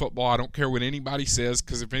back in football. I don't care what anybody says,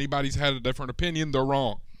 because if anybody's had a different opinion, they're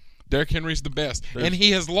wrong. Derrick Henry's the best, and he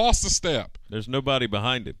has lost a step. There's nobody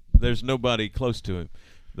behind him. There's nobody close to him.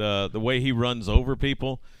 The way he runs over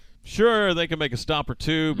people, sure, they can make a stop or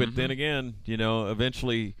two, but then again,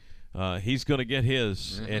 eventually he's going to get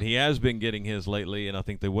his, and he has been getting his lately, and I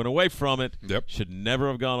think they went away from it. Yep. Should never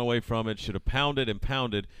have gone away from it. Should have pounded and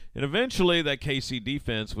pounded, and eventually that KC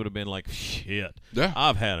defense would have been like, shit,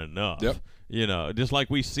 I've had enough. Yep. Just like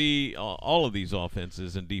we see all of these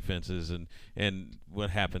offenses and defenses and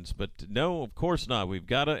what happens. But no, of course not. We've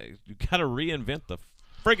got to reinvent the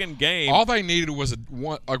friggin' game. All they needed was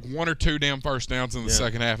one or two damn first downs in the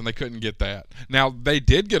second half, and they couldn't get that. Now they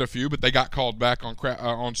did get a few, but they got called back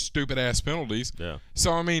on stupid ass penalties. Yeah.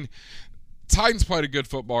 So I mean, Titans played a good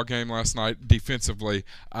football game last night defensively.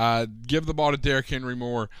 Give the ball to Derrick Henry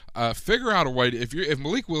more. Figure out a way to, if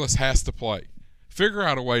Malik Willis has to play, figure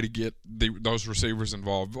out a way to get those receivers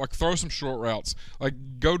involved. Like throw some short routes.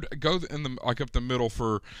 Like go in the up the middle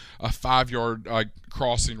for a 5-yard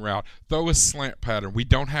crossing route. Throw a slant pattern. We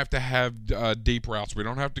don't have to have deep routes. We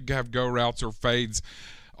don't have to have go routes or fades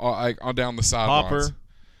on down the sidelines.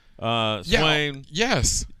 Hopper, Swain.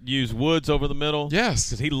 Yes. Use Woods over the middle. Yes.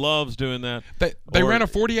 Because he loves doing that. They ran a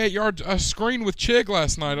 48-yard screen with Chig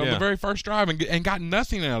last night on the very first drive and got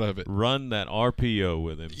nothing out of it. Run that RPO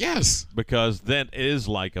with him. Yes. Because that is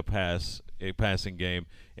like a passing game,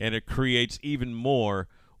 and it creates even more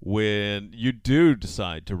when you do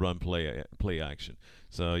decide to run play action.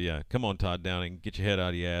 So, yeah, come on, Todd Downing, get your head out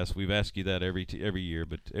of your ass. We've asked you that every year,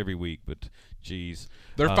 but every week, but geez.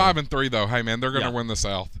 They're 5-3 though. Hey man, they're going to win the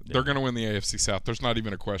South. Yeah. They're going to win the AFC South. There's not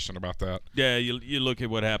even a question about that. Yeah, you look at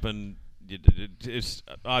what happened. It's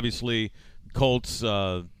obviously Colts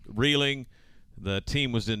reeling. The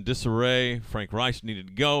team was in disarray. Frank Reich needed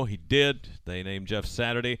to go. He did. They named Jeff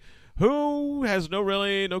Saturday, who has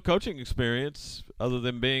no coaching experience other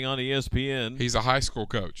than being on ESPN. He's a high school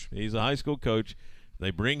coach. He's a high school coach. They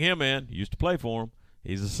bring him in. He used to play for him.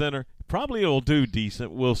 He's a center. Probably will do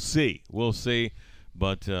decent. We'll see.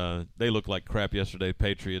 But they looked like crap yesterday.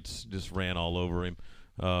 Patriots just ran all over him.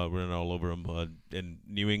 And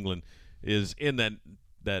New England is in that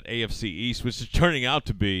AFC East, which is turning out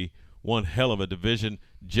to be one hell of a division.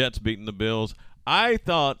 Jets beating the Bills. I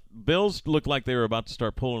thought Bills looked like they were about to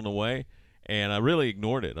start pulling away, and I really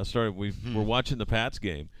ignored it. We're watching the Pats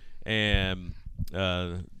game, and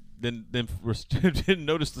then we didn't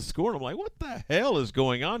notice the score. And I'm like, what the hell is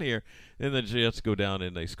going on here? And the Jets go down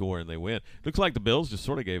and they score and they win. Looks like the Bills just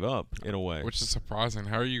sort of gave up in a way. Which is surprising.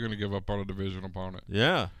 How are you going to give up on a division opponent?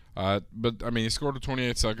 Yeah. But I mean, he scored with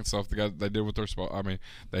 28 seconds left. They did what they're supposed. I mean,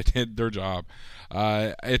 they did their job.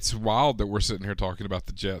 It's wild that we're sitting here talking about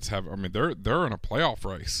the Jets. They're in a playoff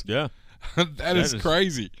race. Yeah. that is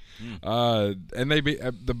crazy. And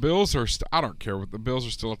the Bills are. I don't care what the Bills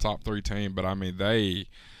are still a top 3 team, but I mean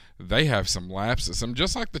they have some lapses.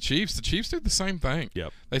 Just like the Chiefs. The Chiefs do the same thing.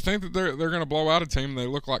 Yep. They think that they're going to blow out a team and they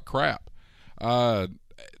look like crap.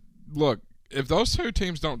 Look, if those two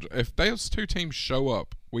teams show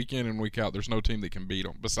up week in and week out, there's no team that can beat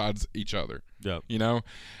them besides each other. Yep.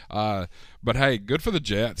 But hey, good for the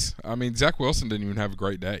Jets. I mean, Zach Wilson didn't even have a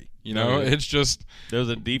great day. It's just there's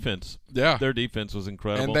a defense. Yeah, their defense was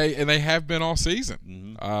incredible, and they have been all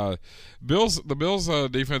season. Mm-hmm. The Bills'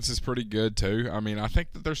 defense is pretty good too. I mean, I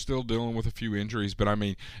think that they're still dealing with a few injuries, but I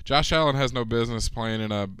mean, Josh Allen has no business playing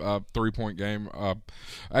in a 3-point game,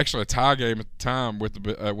 actually a tie game at the time with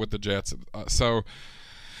the Jets. So.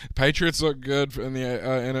 Patriots look good in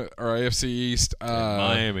the AFC East.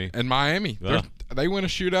 Miami. Yeah. They win a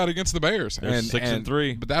shootout against the Bears. They're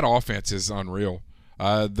 6-3. But that offense is unreal.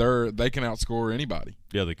 They can outscore anybody.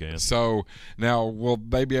 Yeah, they can. So now, will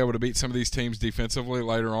they be able to beat some of these teams defensively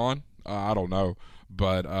later on? I don't know,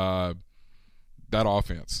 but that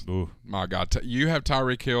offense. Ooh. My God, you have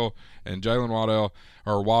Tyreek Hill and Jalen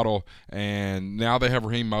Waddle, and now they have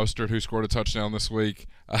Raheem Mostert, who scored a touchdown this week.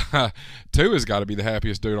 Tua's got to be the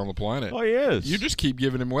happiest dude on the planet. Oh, he is. You just keep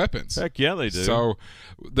giving him weapons. Heck yeah, they do. So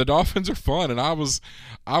the Dolphins are fun, and I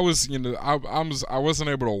wasn't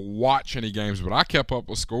able to watch any games, but I kept up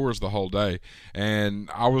with scores the whole day, and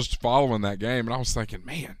I was following that game, and I was thinking,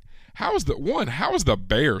 man, how is the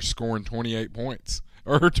Bears scoring 28 points?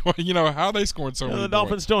 Or how are they scoring so many the points?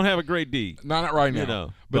 Dolphins don't have a great D. Not right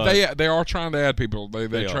now. But they are trying to add people.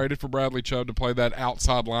 They traded for Bradley Chubb to play that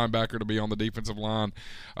outside linebacker to be on the defensive line.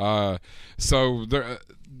 So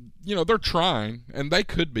they're trying, and they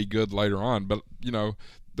could be good later on. But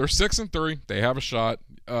they're 6-3. They have a shot.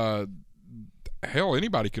 Hell,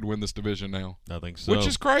 anybody could win this division now. I think so. Which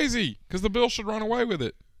is crazy because the Bills should run away with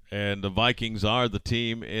it. And the Vikings are the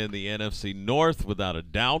team in the NFC North, without a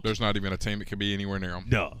doubt. There's not even a team that could be anywhere near them.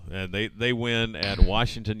 No, and they win at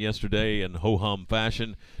Washington yesterday in ho-hum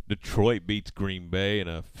fashion. Detroit beats Green Bay in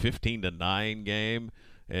a 15-9 game,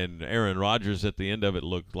 and Aaron Rodgers at the end of it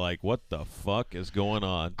looked like, what the fuck is going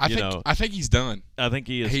on? I think he's done. I think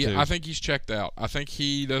he is too. I think he's checked out. I think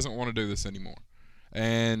he doesn't want to do this anymore.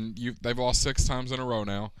 And they've lost 6 times in a row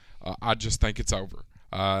now. I just think it's over.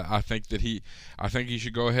 I think he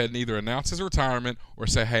should go ahead and either announce his retirement or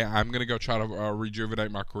say, "Hey, I'm going to go try to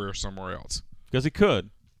rejuvenate my career somewhere else." Because he could.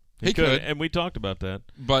 He could, and we talked about that.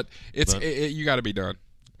 But you got to be done.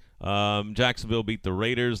 Jacksonville beat the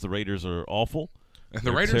Raiders. The Raiders are awful. And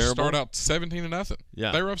the Raiders start out 17-0.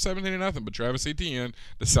 Yeah, they were up 17-0. But Travis Etienne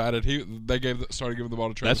decided started giving the ball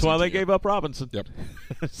to Travis. That's why Etienne. they gave up Robinson. Yep.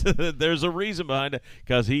 There's a reason behind it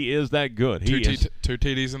because he is that good. Two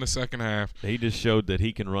TDs in the second half. He just showed that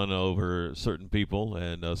he can run over certain people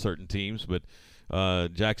and certain teams. But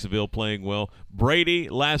Jacksonville playing well. Brady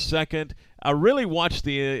last second. I really watched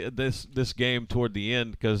this game toward the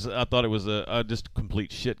end because I thought it was a just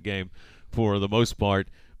complete shit game for the most part.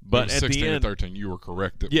 But at the end, 16-13, you were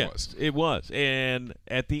correct. It was. And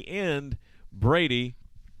at the end, Brady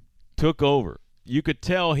took over. You could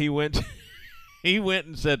tell he went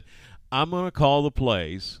and said, "I'm going to call the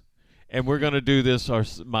plays, and we're going to do this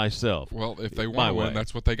myself." Well, if they want to win,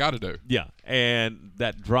 that's what they got to do. Yeah, and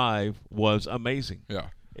that drive was amazing. Yeah,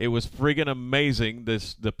 it was friggin' amazing.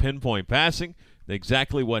 The pinpoint passing.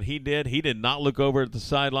 Exactly what he did. He did not look over at the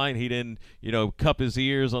sideline. He didn't, cup his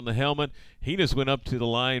ears on the helmet. He just went up to the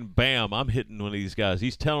line. Bam! I'm hitting one of these guys.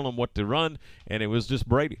 He's telling them what to run, and it was just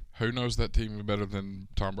Brady. Who knows that team better than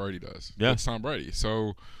Tom Brady does? Yeah, it's Tom Brady.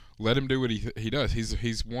 So let him do what he does.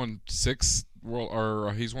 He's won 6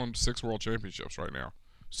 world championships right now.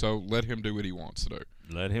 So let him do what he wants to do.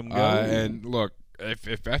 Let him go. And look.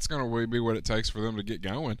 If that's going to be what it takes for them to get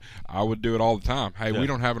going, I would do it all the time. Hey, we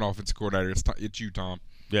don't have an offensive coordinator. It's you, Tom.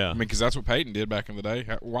 Yeah. I mean, because that's what Peyton did back in the day.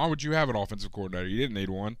 Why would you have an offensive coordinator? You didn't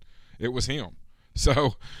need one. It was him.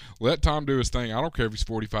 So let Tom do his thing. I don't care if he's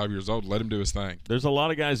 45 years old. Let him do his thing. There's a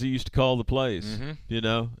lot of guys who used to call the plays,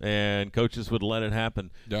 and coaches would let it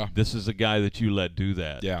happen. Yeah. This is a guy that you let do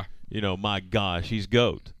that. Yeah. My gosh, he's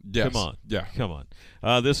GOAT. Yes. Come on. Yeah. Come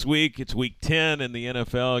on. This week, it's week 10 in the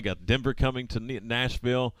NFL. I got Denver coming to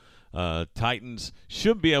Nashville. Titans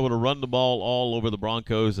should be able to run the ball all over the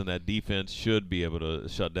Broncos, and that defense should be able to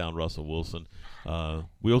shut down Russell Wilson.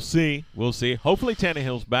 We'll see. Hopefully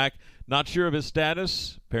Tannehill's back. Not sure of his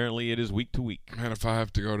status. Apparently it is week to week. Man, if I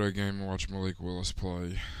have to go to a game and watch Malik Willis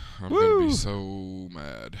play, I'm going to be so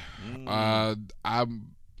mad.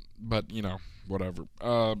 But, whatever.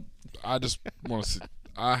 I just want to see.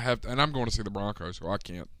 I'm going to see the Broncos, who I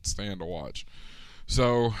can't stand to watch.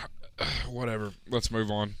 So, whatever. Let's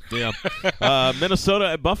move on. Yeah. Minnesota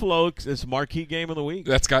at Buffalo is a marquee game of the week.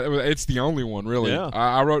 It's the only one, really. Yeah.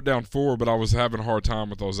 I wrote down 4, but I was having a hard time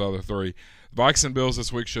with those other 3. Vikes and Bills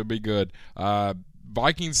this week should be good.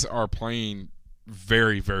 Vikings are playing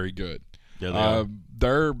very, very good. Yeah, they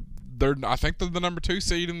are. I think they're the number 2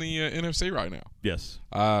 seed in the NFC right now. Yes.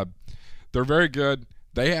 They're very good.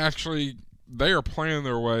 They are playing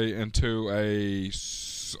their way into a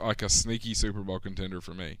sneaky Super Bowl contender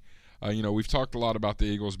for me. We've talked a lot about the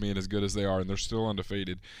Eagles being as good as they are, and they're still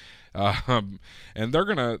undefeated. And they're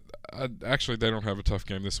gonna actually they don't have a tough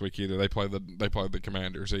game this week either. They play the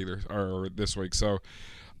Commanders or this week. So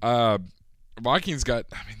Vikings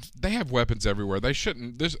they have weapons everywhere. They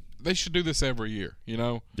should do this every year.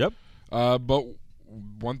 Yep. But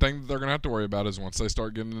one thing that they're gonna have to worry about is once they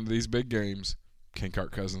start getting into these big games, can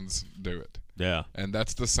Kirk Cousins do it? Yeah. And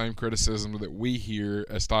that's the same criticism that we hear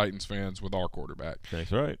as Titans fans with our quarterback.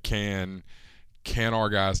 That's right. Can our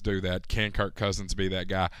guys do that? Can Kirk Cousins be that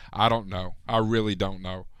guy? I don't know. I really don't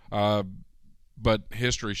know. But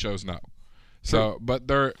history shows no. So, but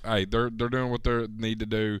they're doing what they need to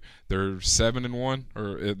do. They're 7-1, or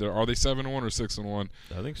are they 7-1 or 6-1?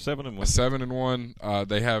 I think 7-1. 7-1.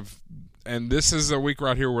 They have, and this is a week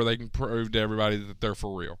right here where they can prove to everybody that they're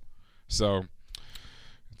for real. So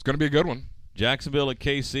it's going to be a good one. Jacksonville at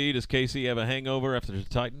KC. Does KC have a hangover after the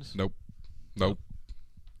Titans? Nope.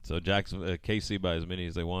 So KC by as many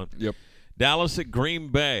as they want. Yep. Dallas at Green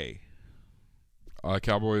Bay.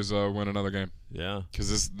 Cowboys win another game. Yeah.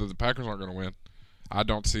 Because the Packers aren't going to win. I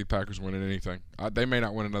don't see Packers winning anything. They may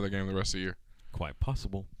not win another game the rest of the year. Quite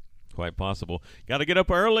possible. Got to get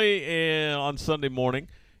up early on Sunday morning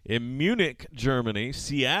in Munich, Germany.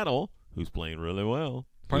 Seattle, who's playing really well.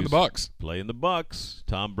 Playing the Bucs. Playing the Bucs.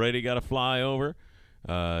 Tom Brady got to fly over.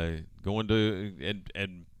 Going to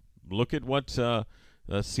and look at what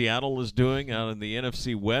Seattle is doing out in the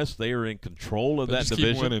NFC West. They are in control of that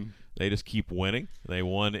division. Keep winning. They just keep winning. They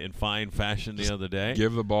won in fine fashion the other day.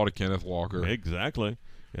 Give the ball to Kenneth Walker. Exactly.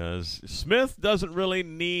 Because Smith doesn't really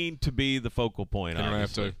need to be the focal point. You don't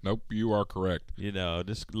have to. Nope, you are correct.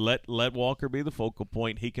 Just let Walker be the focal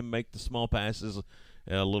point. He can make the small passes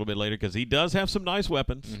a little bit later because he does have some nice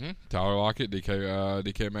weapons. Mm-hmm. Tyler Lockett,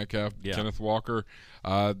 DK Metcalf, Kenneth Walker,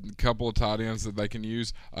 a couple of tight ends that they can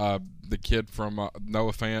use. The kid from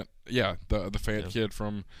Noah Fant, the Fant kid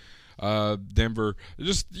from Denver.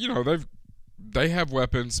 Just they have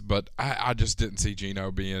weapons, but I just didn't see Geno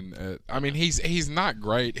being. He's not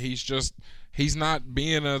great. He's not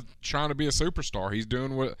being trying to be a superstar. He's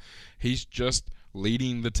doing he's just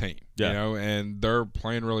leading the team. And they're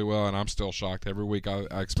playing really well, and I'm still shocked. Every week I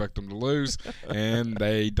expect them to lose, and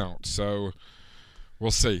they don't. So we'll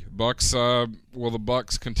see. Bucks. Will the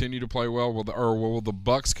Bucks continue to play well? Will the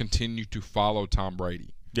Bucks continue to follow Tom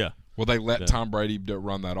Brady? Yeah. Will they let Tom Brady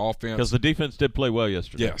run that offense? Because the defense did play well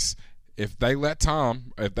yesterday. Yes. If they let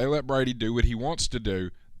Brady do what he wants to do,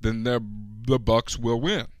 then the Bucks will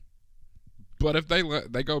win. But if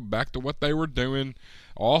they go back to what they were doing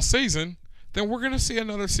all season, then we're going to see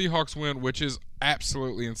another Seahawks win, which is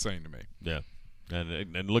absolutely insane to me. Yeah.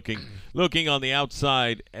 And looking on the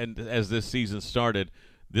outside, and as this season started,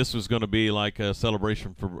 this was going to be like a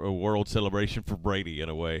world celebration for Brady in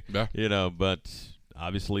a way. Yeah. But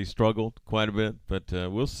obviously struggled quite a bit. But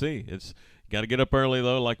we'll see. It's got to get up early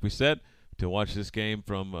though, like we said, to watch this game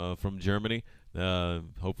from Germany.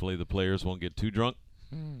 Hopefully the players won't get too drunk.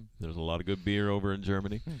 There's a lot of good beer over in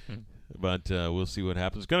Germany. But we'll see what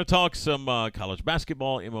happens. Going to talk some college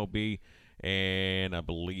basketball, MLB, and I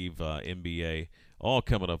believe NBA, all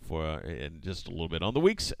coming up for in just a little bit on the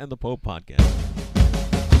Weeks and the Pope podcast.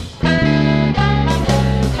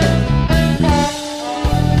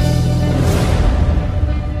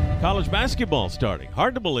 College basketball starting.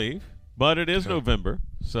 Hard to believe, but it is November,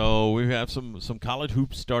 so we have some college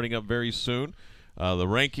hoops starting up very soon. The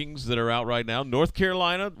rankings that are out right now, North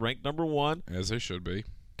Carolina ranked number 1. As they should be.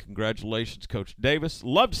 Congratulations, Coach Davis.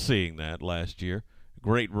 Loved seeing that last year.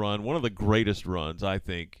 Great run. One of the greatest runs, I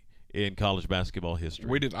think, in college basketball history.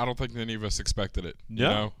 I don't think any of us expected it.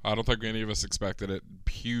 No. I don't think any of us expected it.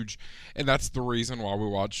 Huge. And that's the reason why we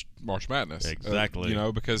watch March Madness. Exactly.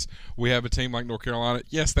 Because we have a team like North Carolina.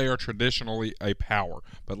 Yes, they are traditionally a power.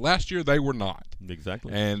 But last year they were not.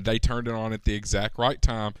 Exactly. And they turned it on at the exact right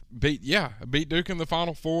time. Beat Duke in the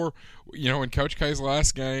Final Four, in Coach K's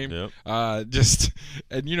last game. Yep.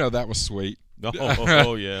 That was sweet.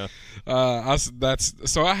 Oh yeah.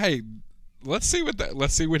 Let's see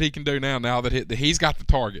what he can do now that he's got the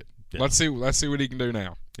target. Yeah. Let's see what he can do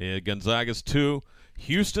now. Yeah, Gonzaga's 2,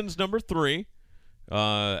 Houston's number 3.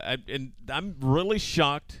 And I'm really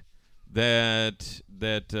shocked that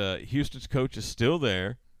Houston's coach is still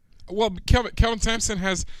there. Well, Kelvin Sampson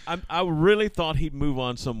has. I really thought he'd move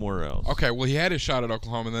on somewhere else. Okay, well he had his shot at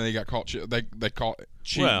Oklahoma, and then he got caught. They caught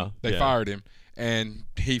cheating. Well, they fired him. And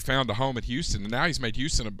he found a home at Houston, and now he's made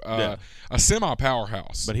Houston a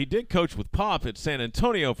semi-powerhouse. But he did coach with Pop at San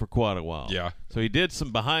Antonio for quite a while. Yeah. So he did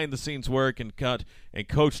some behind-the-scenes work and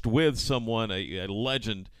coached with someone, a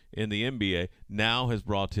legend in the NBA. Now has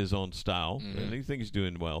brought his own style, and he thinks he's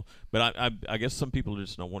doing well. But I guess some people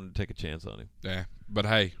just don't want to take a chance on him. Yeah, but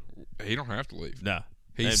hey, he don't have to leave. Nah.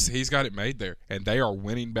 He's got it made there, and they are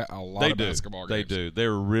winning a lot of basketball games. They do.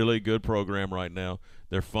 They're a really good program right now.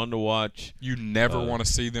 They're fun to watch. You never want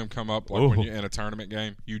to see them come up when you're in a tournament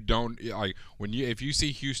game. You don't if you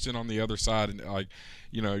see Houston on the other side and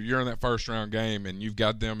you're in that first round game and you've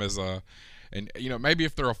got them as maybe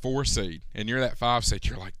if they're a 4 seed and you're that 5 seed,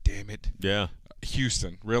 you're like, damn it. Yeah.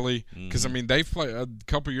 Houston, really? Because they played a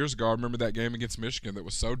couple years ago. I remember that game against Michigan that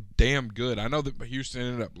was so damn good. I know that Houston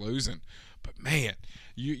ended up losing, but man,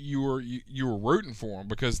 you were rooting for them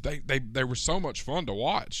because they were so much fun to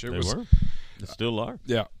watch. They still are.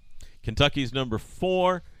 Yeah. Kentucky's number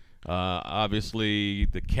 4. Obviously,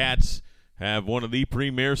 the Cats have one of the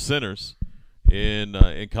premier centers in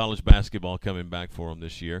college basketball coming back for them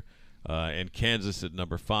this year. And Kansas at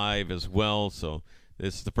number 5 as well. So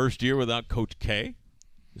this is the first year without Coach K.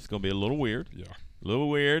 It's going to be a little weird. Yeah. A little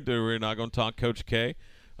weird. We're not going to talk Coach K.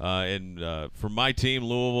 And for my team,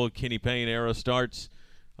 Louisville, Kenny Payne era starts.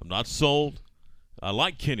 I'm not sold. I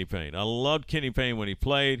like Kenny Payne. I loved Kenny Payne when he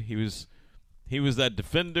played. He was that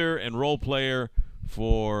defender and role player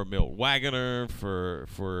for Milt Wagner,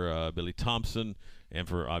 for Billy Thompson, and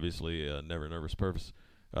for obviously Never Nervous Purvis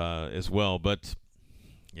as well. But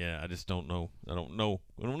yeah, I just don't know. I don't know.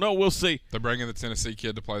 We'll see. They're bringing the Tennessee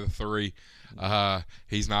kid to play the 3.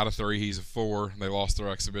 He's not a 3. He's a 4. They lost their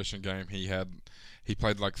exhibition game. He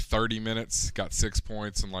played like 30 minutes, got 6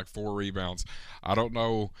 points and like 4 rebounds. I don't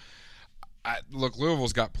know. Look,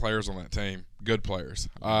 Louisville's got players on that team, good players.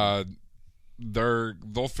 They'll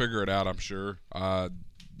figure it out, I'm sure.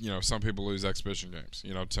 Some people lose exhibition games.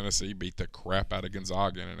 Tennessee beat the crap out of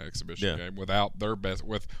Gonzaga in an exhibition game without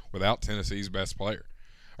without Tennessee's best player.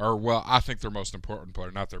 Or, well, I think their most important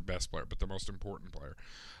player, not their best player, but their most important player.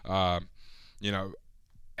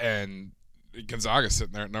 And Gonzaga's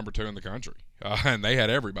sitting there at number 2 in the country, and they had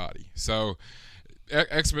everybody. So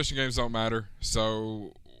exhibition games don't matter.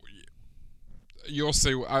 So you'll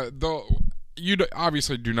see. You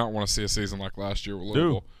obviously do not want to see a season like last year with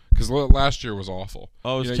Louisville, because last year was awful.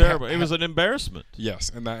 Oh, it was terrible. It was an embarrassment.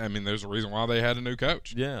 Yes, and there's a reason why they had a new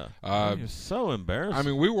coach. Yeah, it was so embarrassing. I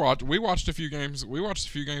mean, we watched a few games. We watched a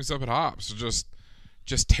few games up at Hops.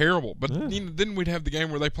 Just terrible. But then we'd have the game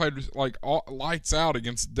where they played like lights out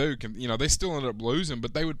against Duke, and they still ended up losing.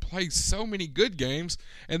 But they would play so many good games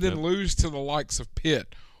and then lose to the likes of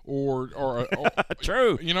Pitt or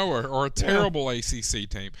true, or a terrible ACC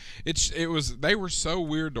team. They were so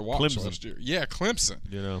weird to watch last year. Yeah,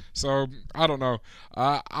 Clemson. So I don't know.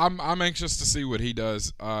 I'm anxious to see what he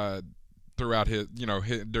does throughout his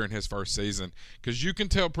during his first season, because you can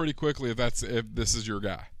tell pretty quickly if this is your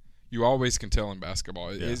guy. You always can tell in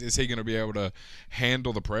basketball. Yeah. Is he going to be able to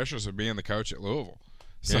handle the pressures of being the coach at Louisville?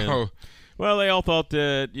 So, well, they all thought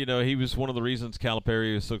that he was one of the reasons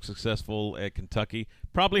Calipari was so successful at Kentucky.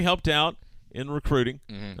 Probably helped out in recruiting.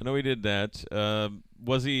 Mm-hmm. I know he did that.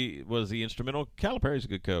 Was he instrumental? Calipari's a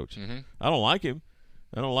good coach. Mm-hmm. I don't like him.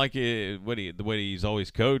 I don't like the way he's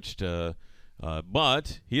always coached.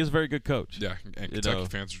 But he is a very good coach. Yeah, and Kentucky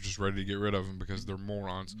fans are just ready to get rid of him because they're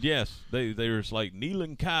morons. Yes, they were just like Neal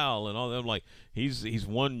and Kyle and all them. Like he's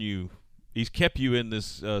won you. He's kept you in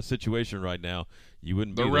this situation right now. You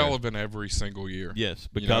wouldn't. They're be relevant every single year. Yes,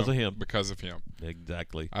 because of him. Because of him.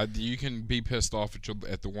 Exactly. You can be pissed off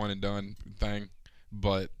at the one and done thing,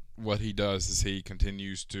 but what he does is he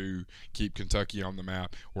continues to keep Kentucky on the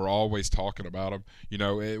map. We're always talking about him.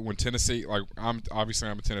 When Tennessee, I'm a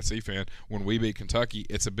Tennessee fan. When we beat Kentucky,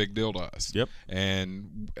 it's a big deal to us. Yep.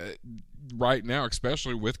 And right now,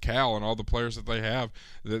 especially with Cal and all the players that they have,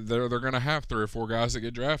 they're going to have 3 or 4 guys that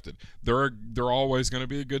get drafted. They're always going to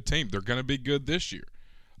be a good team. They're going to be good this year.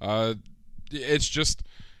 It's just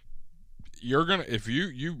if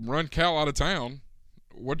you run Cal out of town,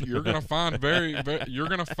 what you're going to find you're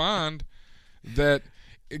going to find that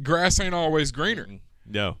grass ain't always greener.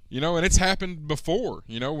 No. And it's happened before.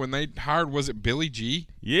 When they hired, was it Billy G?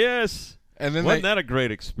 Yes. And then wasn't that a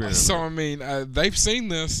great experience? So I mean, they've seen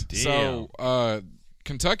this. Damn. So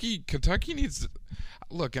Kentucky needs to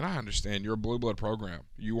look. And I understand you're a blue blood program.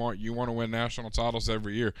 You want to win national titles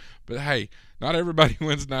every year. But hey, not everybody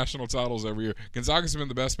wins national titles every year. Gonzaga's been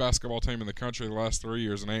the best basketball team in the country the last 3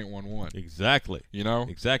 years and ain't won one. Exactly.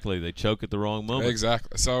 Exactly. They choke at the wrong moment.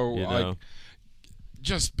 Exactly. So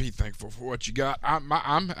just be thankful for what you got. I'm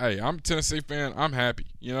a Tennessee fan. I'm happy.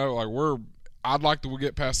 I'd like to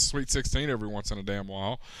get past the Sweet 16 every once in a damn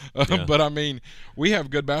while. But, I mean, we have a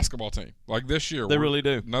good basketball team. Like this year. They really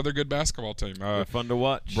do. Another good basketball team. They're fun to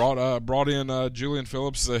watch. Brought in Julian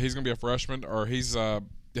Phillips. He's going to be a freshman, or he's going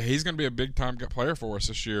to be a big-time player for us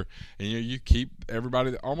this year. And you keep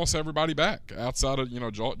almost everybody back outside of,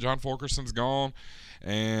 John Fulkerson's gone.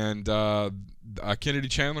 And Kennedy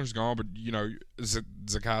Chandler's gone. But,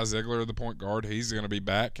 Zakai Ziegler, the point guard, he's going to be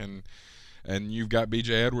back. And you've got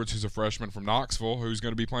B.J. Edwards, who's a freshman from Knoxville, who's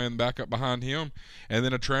going to be playing back up behind him. And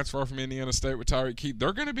then a transfer from Indiana State with Tyreek Keith.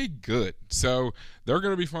 They're going to be good. So they're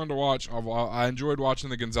going to be fun to watch. I enjoyed watching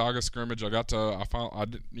the Gonzaga scrimmage. We were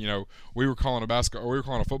calling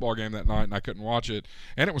a football game that night, and I couldn't watch it.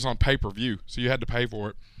 And it was on pay-per-view, so you had to pay for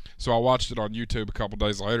it. So I watched it on YouTube a couple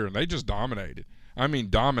days later, and they just dominated. I mean,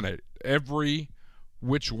 dominated. Every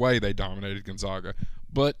which way they dominated Gonzaga.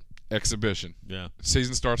 But exhibition. Yeah.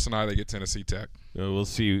 Season starts tonight. They get Tennessee Tech. We'll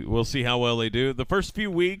see how well they do. The first few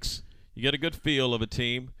weeks, you get a good feel of a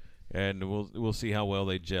team, and we'll see how well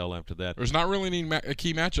they gel after that. There's not really any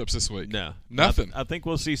key matchups this week. No, nothing. I think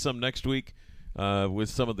we'll see some next week with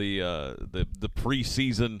some of the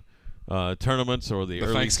preseason tournaments or the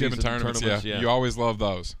early Thanksgiving season tournaments. Yeah, you always love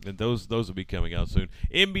those. And those will be coming out soon.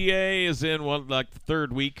 NBA is in the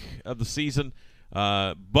third week of the season.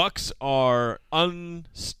 Bucks are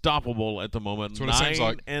unstoppable at the moment. That's what it seems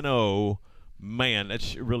like. 9-0. Man,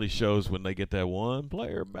 that really shows when they get that one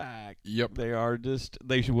player back. Yep. They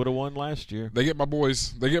would have won last year. They get my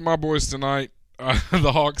boys. They get my boys tonight.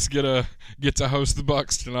 The Hawks get to host the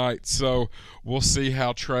Bucks tonight. So we'll see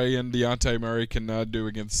how Trey and Dejounte Murray can do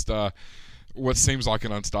against what seems like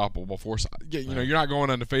an unstoppable force. Yeah, you're not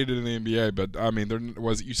going undefeated in the NBA, but I mean,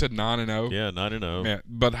 you said 9-0? Yeah, 9-0. Man,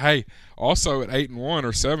 but hey, also at 8-1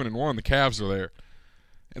 or 7-1, the Cavs are there.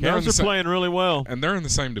 And Cavs are playing really well, and they're in the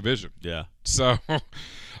same division. Yeah. So,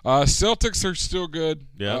 Celtics are still good.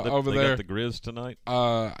 Yeah, over they there. got the Grizz tonight.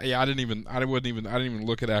 Yeah, I didn't even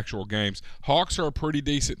look at actual games. Hawks are a pretty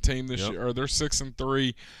decent team this year. Or they're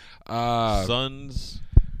 6-3. Suns.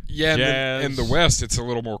 Yeah, Jazz, in the West, it's a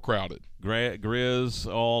little more crowded. Grizz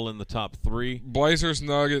all in the top 3. Blazers,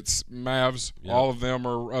 Nuggets, Mavs, all of them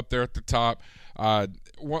are up there at the top. The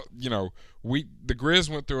Grizz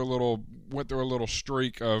went through a little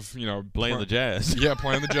streak of playing the Jazz. Yeah,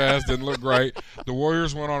 playing the Jazz didn't look great. The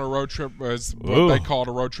Warriors went on a road trip, as what they called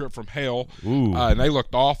a road trip from hell, and they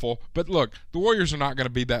looked awful. But look, the Warriors are not going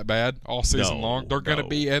to be that bad all season long. They're going to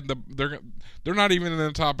be they're not even in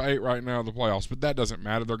the top 8 right now of the playoffs, but that doesn't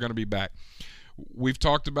matter. They're going to be back. We've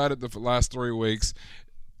talked about it the last 3 weeks.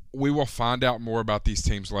 We will find out more about these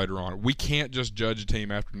teams later on. We can't just judge a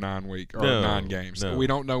team after 9 games. No. We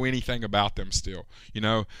don't know anything about them still.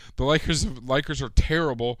 The Lakers are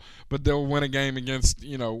terrible, but they'll win a game against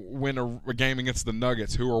a game against the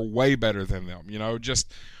Nuggets, who are way better than them.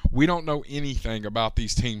 We don't know anything about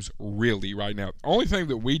these teams really right now. Only thing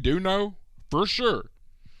that we do know for sure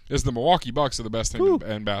is the Milwaukee Bucks are the best team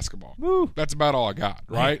in basketball. That's about all I got.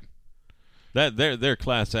 Right? They're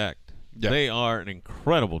class act. Yeah. They are an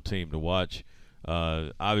incredible team to watch.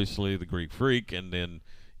 Obviously, the Greek Freak, and then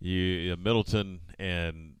Middleton,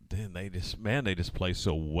 and then they just play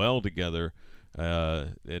so well together.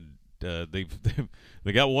 And they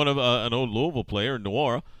got one of an old Louisville player,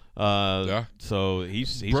 Noir. So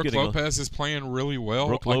he's Brook Lopez is playing really well.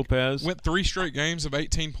 Brook Lopez went 3 straight games of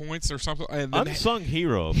 18 points or something. And then unsung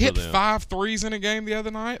hero. Hit for them. 5 threes in a game the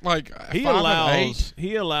other night. He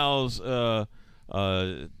allows.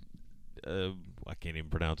 I can't even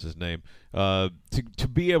pronounce his name. To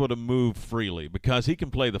be able to move freely, because he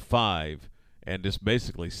can play the 5 and just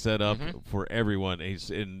basically set up for everyone.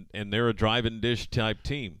 And they're a drive and dish type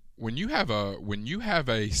team. When you have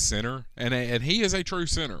a center, and he is a true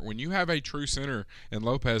center. When you have a true center in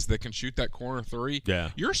Lopez that can shoot that corner 3,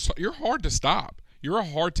 you're hard to stop. You're a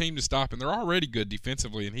hard team to stop, and they're already good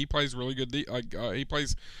defensively. And he plays really good.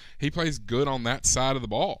 He plays good on that side of the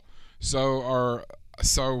ball.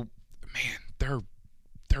 Man,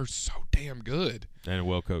 they're so damn good And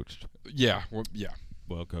well coached. Yeah.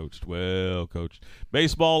 Well coached.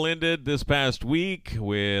 Baseball ended this past week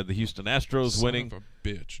with the Houston Astros winning Son of a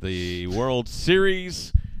bitch. the World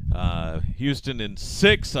Series. Houston in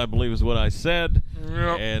 6, I believe is what I said.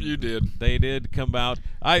 Yep, and you did. They did come out.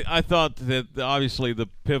 I thought that obviously the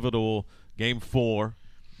pivotal Game 4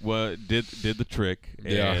 did the trick.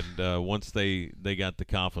 Yeah. And once they got the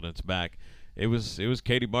confidence back, it was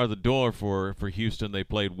Katie bar the door for Houston. They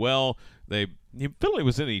played well. Philly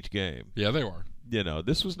was in each game. Yeah, they were.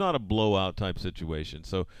 This was not a blowout type situation.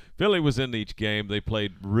 So Philly was in each game. They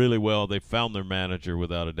played really well. They found their manager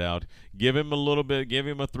without a doubt. Give him a little bit. Give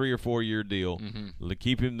him a 3 or 4 year deal.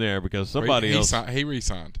 Keep him there because somebody else. He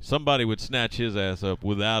re-signed. Somebody would snatch his ass up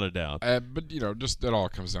without a doubt. But just it all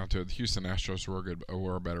comes down to it. The Houston Astros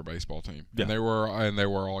were a better baseball team. Yeah. And they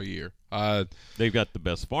were all year. They've got the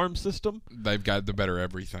best farm system. They've got the better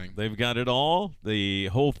everything. They've got it all. The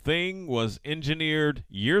whole thing was engineered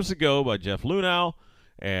years ago by Jeff Lunau,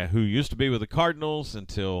 who used to be with the Cardinals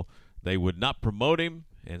until they would not promote him.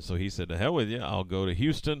 And so he said, to hell with you, I'll go to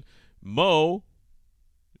Houston. Mo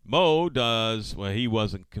does, well, he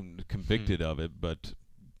wasn't convicted of it, but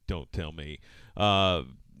don't tell me.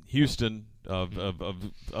 Houston of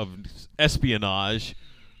espionage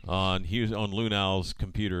on Lunau's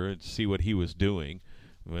computer and see what he was doing,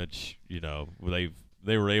 which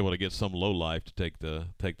they were able to get some lowlife to take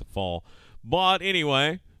the fall. But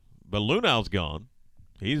anyway, Lunau's gone.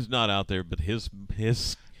 He's not out there, but his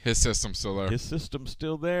system's still there. His system's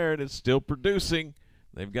still there, and it's still producing.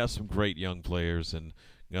 They've got some great young players, and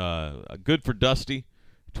good for Dusty.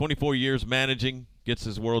 24 years managing, gets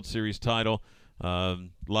his World Series title. A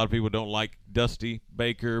lot of people don't like Dusty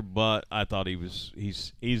Baker, but I thought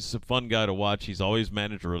he's a fun guy to watch. He's always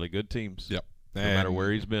managed really good teams. Yep. No matter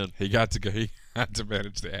where he's been. He had to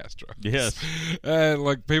manage the Astros. Yes. And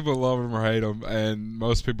like people love him or hate him, and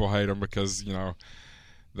most people hate him because, you know,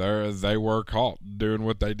 they were caught doing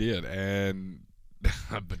what they did, and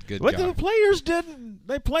but good But guy. the players didn't.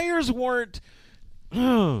 The players weren't.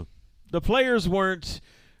 The players weren't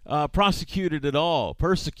prosecuted at all,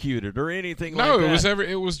 persecuted, or anything like that. No, it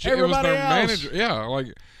was their Everybody else. manager. Yeah,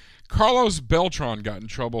 like Carlos Beltran got in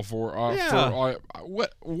trouble for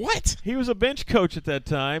what? He was a bench coach at that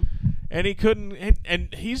time, and he couldn't.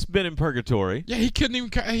 And he's been in purgatory. Yeah, he couldn't even.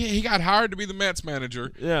 He got hired to be the Mets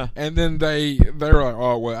manager. Yeah, and then they were like,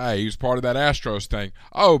 oh well, hey, he was part of that Astros thing.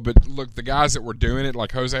 Oh, but look, the guys that were doing it,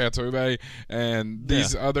 like Jose Altuve and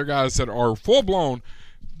these other guys that are full blown,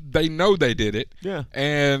 they know they did it. Yeah,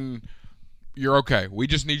 and you're okay. We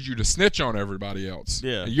just need you to snitch on everybody else.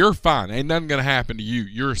 Yeah, you're fine. Ain't nothing gonna happen to you.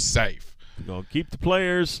 You're safe. We're gonna keep the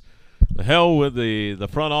players. The hell with the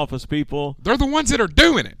front office people. They're the ones that are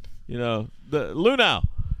doing it. You know, the Lunau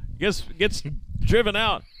gets driven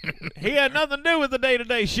out. He had nothing to do with the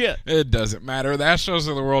day-to-day shit. It doesn't matter. The Astros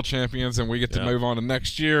are the world champions, and we get to move on to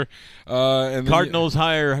next year. And Cardinals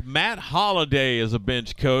hire Matt Holliday as a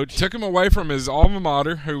bench coach. Took him away from his alma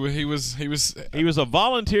mater, who he was a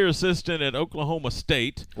volunteer assistant at Oklahoma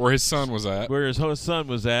State, where his son was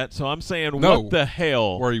at. So I'm saying, what the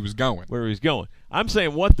hell? Where he was going. I'm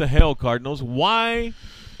saying, what the hell, Cardinals? Why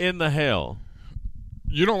in the hell?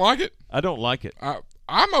 You don't like it? I don't like it.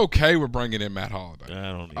 I'm okay with bringing in Matt Holliday.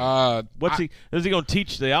 I don't know. Is he going to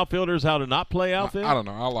teach the outfielders how to not play outfield? I don't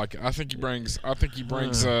know. I like it. I think he brings.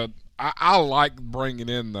 I like bringing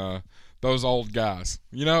in those old guys.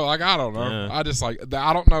 You know, like I don't know. Yeah. I just like.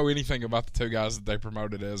 I don't know anything about the two guys that they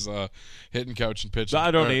promoted as hitting coach and pitching.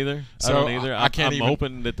 I don't either. I can't I'm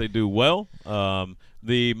hoping that they do well.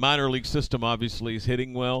 The minor league system obviously is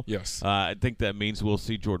hitting well. Yes. I think that means we'll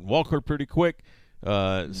see Jordan Walker pretty quick.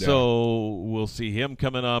 So we'll see him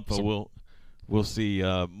coming up. We'll see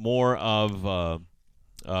more of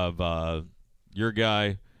your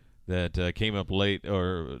guy that came up late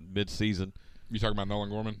or mid-season. You talking about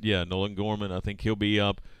Nolan Gorman? Yeah, Nolan Gorman. I think he'll be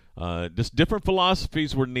up. Just different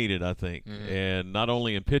philosophies were needed, I think, and not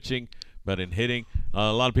only in pitching but in hitting.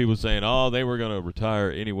 A lot of people saying, "Oh, they were going to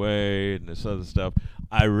retire anyway," and this other stuff.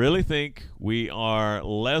 I really think we are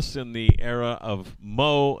less in the era of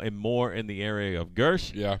Mo and more in the area of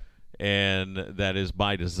Gersh. Yeah. And that is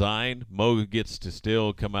by design. Mo gets to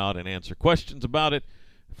still come out and answer questions about it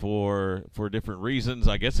for different reasons.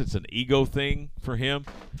 I guess it's an ego thing for him,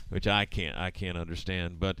 which I can't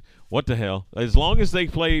understand. But what the hell? As long as they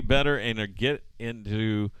play better and get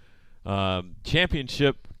into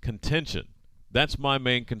championship contention, that's my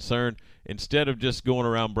main concern. Instead of just going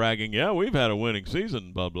around bragging, yeah, we've had a winning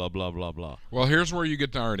season, blah blah blah blah blah. Well, here's where you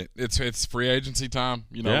get to earn it. It's free agency time.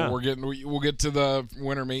 You know, we'll get to the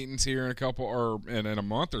winter meetings here in in a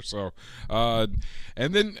month or so, and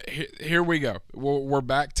then here we go. We're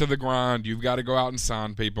back to the grind. You've got to go out and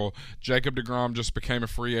sign people. Jacob deGrom just became a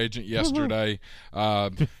free agent yesterday.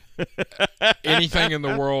 Anything in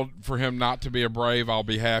the world for him not to be a Brave, I'll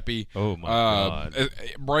be happy. Oh my God!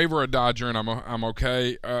 Brave or a Dodger, and I'm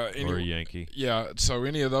okay. Or a Yankee. Yeah, so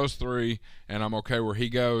any of those three, and I'm okay where he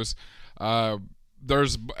goes.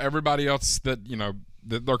 There's everybody else that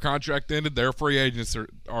their contract ended. Their free agents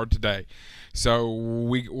are today. So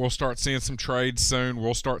we'll start seeing some trades soon.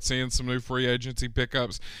 We'll start seeing some new free agency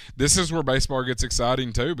pickups. This is where baseball gets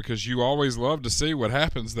exciting too, because you always love to see what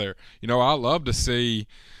happens there. I love to see.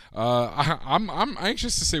 I'm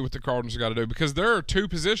anxious to see what the Cardinals got to do, because there are two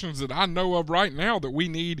positions that I know of right now that we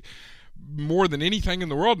need more than anything in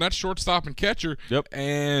the world, and that's shortstop and catcher. Yep.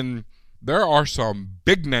 And there are some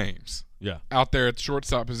big names out there at the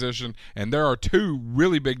shortstop position, and there are two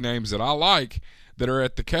really big names that I like that are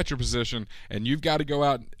at the catcher position, and you've got to go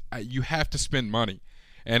out. You have to spend money,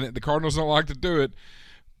 and the Cardinals don't like to do it,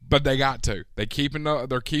 but they got to. They're keeping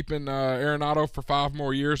Arenado for 5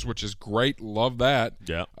 more years, which is great. Love that.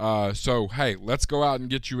 Yeah. So hey, let's go out and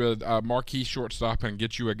get you a marquee shortstop and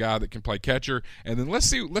get you a guy that can play catcher, and then let's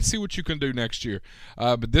see what you can do next year.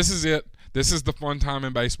 But this is it. This is the fun time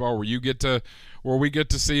in baseball where we get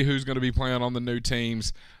to see who's going to be playing on the new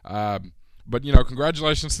teams. But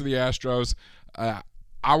congratulations to the Astros.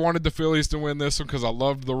 I wanted the Phillies to win this one because I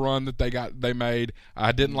loved the run that they made.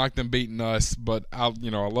 I didn't like them beating us, but I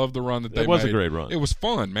loved the run that they made. It was a great run. It was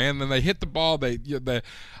fun, man. Then they hit the ball.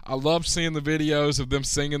 I loved seeing the videos of them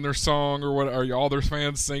singing their song or all their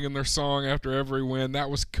fans singing their song after every win. That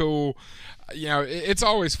was cool. It's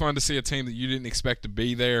always fun to see a team that you didn't expect to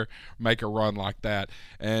be there make a run like that.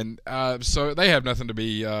 And so they have nothing to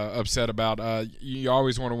be upset about. You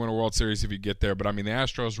always want to win a World Series if you get there, but I mean the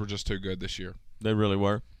Astros were just too good this year. They really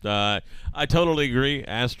were. I totally agree.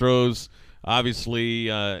 Astros, obviously,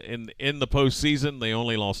 in the postseason, they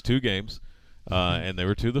only lost 2 games, and they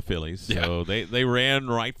were to the Phillies. So they ran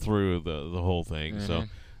right through the whole thing. So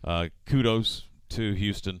kudos to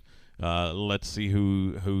Houston. Let's see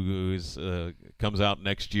who comes out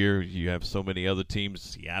next year. You have so many other teams.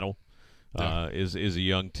 Seattle is a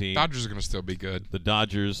young team. Dodgers are going to still be good. The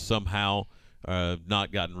Dodgers somehow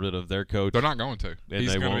not gotten rid of their coach. They're not going to. And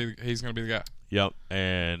He's going to be the guy. Yep,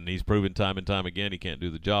 and he's proven time and time again he can't do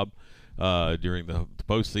the job during the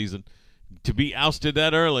postseason. To be ousted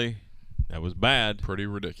that early, that was bad. Pretty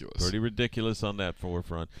ridiculous. Pretty ridiculous on that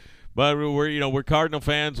forefront. But we're Cardinal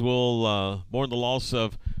fans. We'll mourn the loss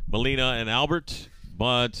of Molina and Albert,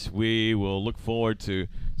 but we will look forward to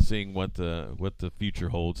seeing what the future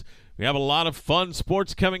holds. We have a lot of fun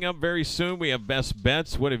sports coming up very soon. We have best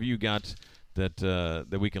bets. What have you got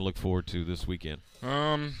that we can look forward to this weekend?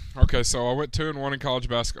 Okay, so I went 2-1 in college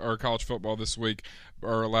basketball or college football this week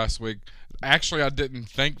or last week. Actually, I didn't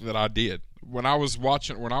think that I did. When I was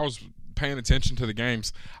paying attention to the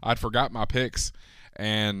games, I'd forgot my picks,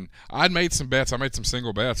 and I'd made some bets. I made some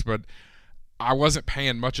single bets, but I wasn't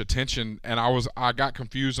paying much attention, and I got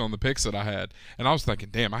confused on the picks that I had, and I was thinking,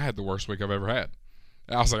 damn, I had the worst week I've ever had.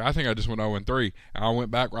 And I was like, I think I just went 0-3, and I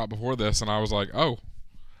went back right before this, and I was like, oh,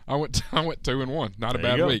 I went 2-1. Not a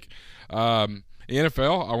bad week.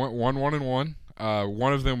 NFL, I went 1-1-1.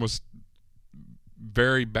 One of them was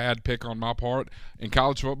very bad pick on my part. In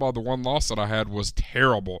college football, the one loss that I had was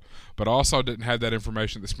terrible, but I also didn't have that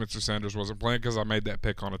information that Spencer Sanders wasn't playing because I made that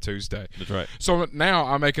pick on a Tuesday. That's right. So now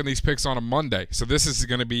I'm making these picks on a Monday, so this is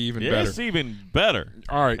going to be even better. It's even better.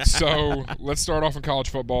 All right, so let's start off in college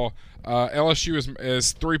football. LSU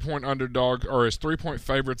is 3-point underdog or is 3-point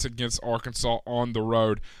favorites against Arkansas on the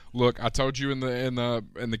road. Look, I told you in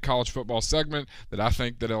the college football segment that I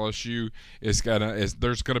think that LSU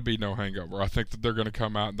there's gonna be no hangover. I think that they're gonna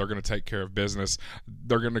come out and they're gonna take care of business.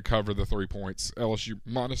 They're gonna cover the 3 points. LSU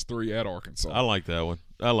 -3 at Arkansas. I like that one.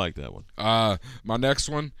 My next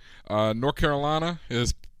one, North Carolina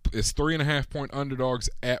is 3.5-point underdogs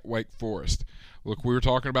at Wake Forest. Look, we were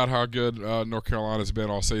talking about how good North Carolina's been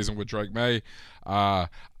all season with Drake May.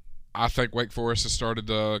 I think Wake Forest has started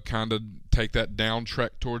to kind of take that down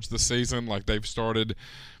trek towards the season. Like they've started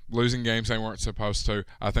losing games they weren't supposed to.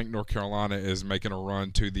 I think North Carolina is making a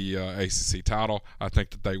run to the ACC title. I think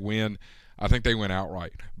that they win. I think they win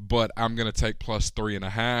outright. But I'm going to take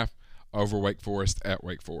 +3.5 over Wake Forest at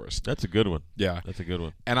Wake Forest. That's a good one. Yeah. That's a good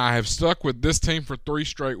one. And I have stuck with this team for 3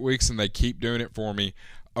 straight weeks, and they keep doing it for me.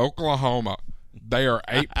 Oklahoma. They are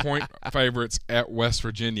 8-point favorites at West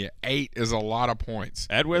Virginia. 8 is a lot of points.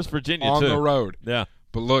 At West Virginia, on too. the road. Yeah.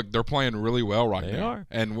 But look, they're playing really well right now. They are.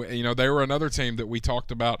 And, they were another team that we talked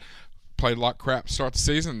about played like crap to start the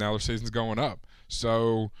season. Now their season's going up.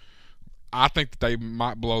 So I think that they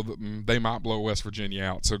might blow West Virginia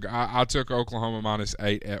out. So I took Oklahoma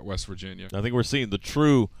 -8 at West Virginia. I think we're seeing the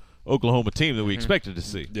true Oklahoma team that we expected to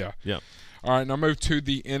see. Yeah. Yeah. All right, now move to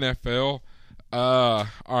the NFL. All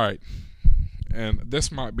right. And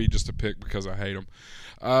this might be just a pick because I hate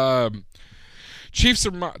them. Chiefs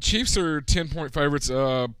are 10-point favorites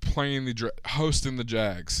hosting the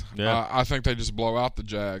Jags. Yeah. I think they just blow out the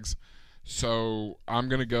Jags. So I'm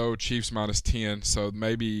going to go Chiefs -10. So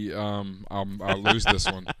maybe I'll lose this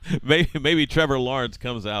one. Maybe Trevor Lawrence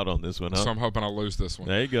comes out on this one, huh? So I'm hoping I'll lose this one.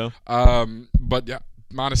 There you go. But yeah,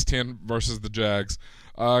 -10 versus the Jags.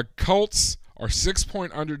 Colts are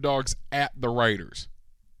 6-point underdogs at the Raiders.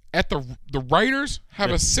 At the Raiders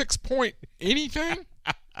have a 6-point anything?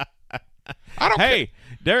 I don't care.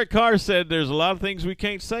 Derek Carr said there's a lot of things we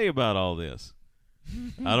can't say about all this.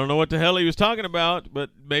 I don't know what the hell he was talking about, but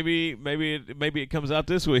maybe it comes out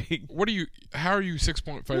this week. How are you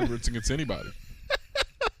 6-point favorites against anybody?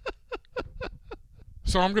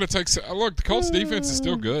 So I'm going to take. Look, the Colts defense is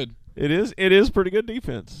still good. It is pretty good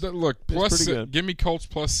defense. Look, give me Colts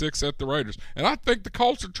 +6 at the Raiders, and I think the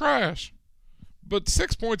Colts are trash. But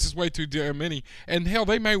 6 points is way too damn many. And, hell,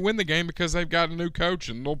 they may win the game because they've got a new coach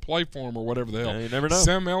and they'll play for him or whatever the hell. Yeah, you never know.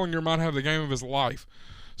 Sam Ehlinger might have the game of his life.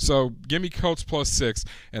 So, give me Colts +6.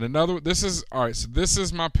 And this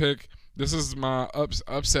is my pick This is my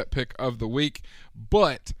upset pick of the week,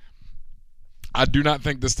 but I do not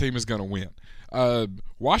think this team is going to win.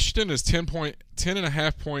 Washington is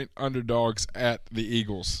 10.5 point underdogs at the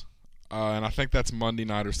Eagles, and I think that's Monday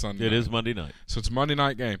night or Sunday. It is Monday night, so it's a Monday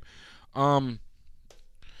night game. I'm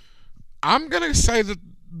going to say that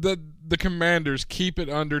the Commanders keep it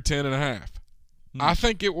under 10.5. I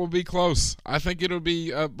think it will be close. I think it'll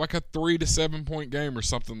be like a 3 to 7 point game or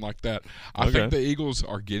something like that. I think the Eagles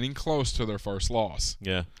are getting close to their first loss.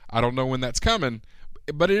 Yeah. I don't know when that's coming,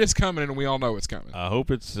 but it is coming, and we all know it's coming. I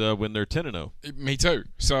hope it's when they're 10-0. Me too.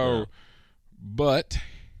 So, but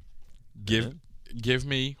give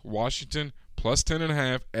me Washington plus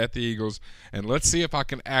 10.5 at the Eagles, and let's see if I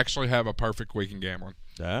can actually have a perfect week in gambling.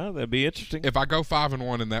 That'd be interesting. If I go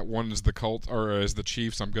 5-1 and that one is the Colts or is the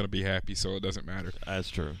Chiefs, I'm going to be happy. So it doesn't matter.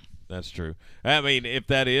 That's true. That's true. I mean, if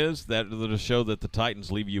that is, that'll show that the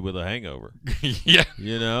Titans leave you with a hangover. Yeah.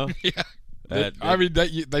 You know. Yeah. I mean,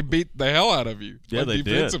 they beat the hell out of you. Yeah, they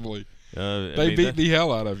defensively. did. They beat the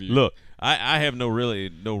hell out of you. Look, I have no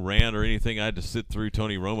rant or anything. I had to sit through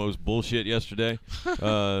Tony Romo's bullshit yesterday,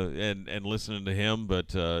 and listening to him. But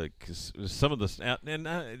 'cause some of the and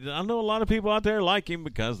I know a lot of people out there like him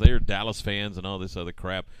because they're Dallas fans and all this other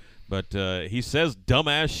crap. But he says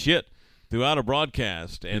dumbass shit throughout a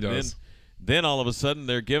broadcast, and then all of a sudden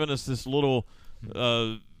they're giving us this little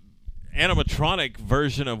animatronic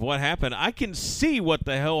version of what happened. I can see what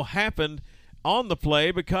the hell happened on the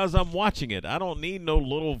play because I'm watching it. I don't need no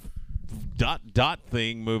little dot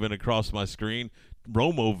thing moving across my screen,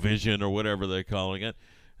 Romo Vision or whatever they're calling it.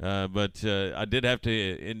 But I did have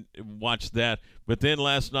to watch that. But then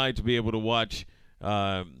last night to be able to watch,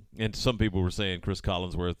 and some people were saying Chris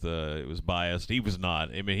Collinsworth it was biased. He was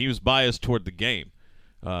not. I mean, he was biased toward the game.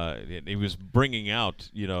 He was bringing out,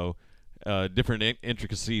 different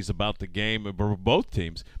intricacies about the game of both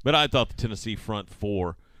teams. But I thought the Tennessee front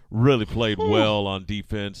four really played well on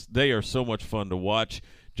defense. They are so much fun to watch.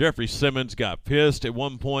 Jeffrey Simmons got pissed at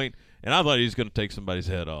one point, and I thought he was going to take somebody's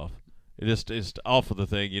head off. It's off of the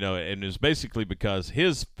thing, and it was basically because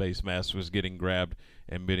his face mask was getting grabbed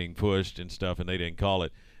and getting pushed and stuff, and they didn't call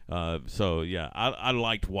it. So, yeah, I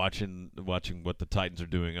liked watching what the Titans are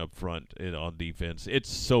doing up front on defense. It's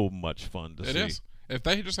so much fun to see. It is. If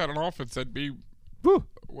they just had an offense, they'd be one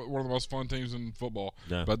of the most fun teams in football.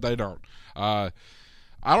 Yeah. But they don't.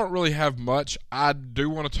 I don't really have much. I do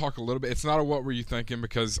want to talk a little bit. It's not a what were you thinking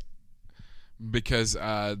because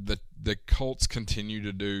the Colts continue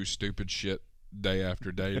to do stupid shit day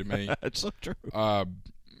after day to me. It's so true.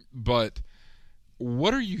 But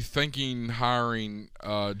what are you thinking hiring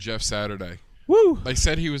Jeff Saturday? Woo! They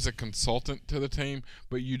said he was a consultant to the team,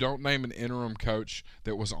 but you don't name an interim coach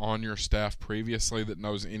that was on your staff previously that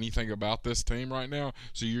knows anything about this team right now.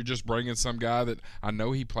 So you're just bringing some guy that I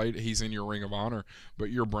know he's in your Ring of Honor,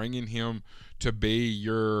 but you're bringing him to be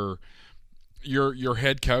your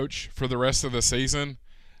head coach for the rest of the season.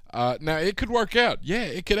 Now, it could work out. Yeah,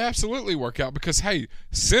 it could absolutely work out because, hey,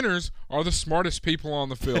 centers are the smartest people on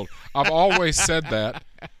the field. I've always said that.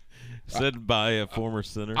 Said by a former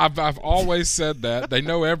center. I've always said that. They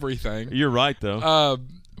know everything. You're right, though.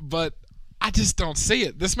 But I just don't see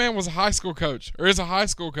it. This man was a high school coach, or is a high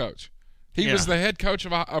school coach. He was the head coach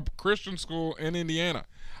of a Christian school in Indiana.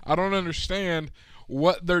 I don't understand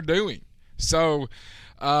what they're doing. So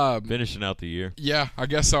finishing out the year. Yeah, I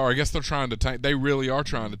guess so. I guess they're trying to tank. They really are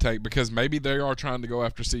trying to tank because maybe they are trying to go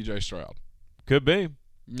after C.J. Stroud. Could be.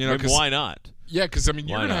 Why not? Yeah, because I mean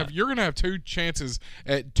you're gonna have two chances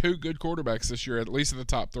at two good quarterbacks this year, at least in the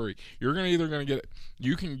top three. You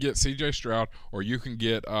can get C.J. Stroud or you can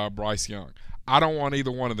get Bryce Young. I don't want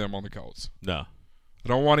either one of them on the Colts. No, I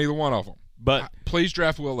don't want either one of them. But please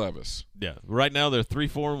draft Will Levis. Yeah, right now they're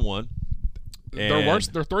 3-4-1. They're worse.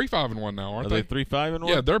 They're 3-5-1 now, aren't they? Are they 3-5-1?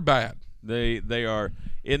 Yeah, they're bad. They are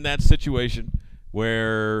in that situation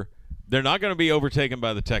where they're not going to be overtaken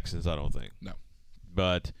by the Texans. I don't think. No.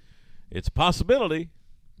 But it's a possibility.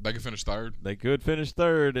 They could finish third. They could finish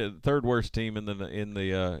third worst team in the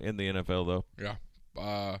NFL though.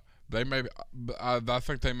 Yeah, they may. I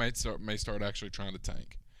think they may start actually trying to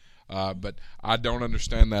tank. But I don't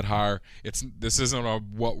understand that hire. This isn't a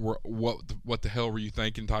what the hell were you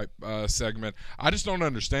thinking type segment. I just don't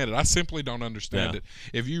understand it. I simply don't understand it.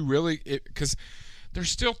 If you really, because they're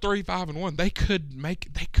still 3-5-1. They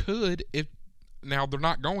could if. Now, they're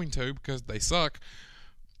not going to because they suck.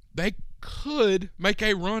 They could make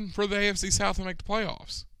a run for the AFC South and make the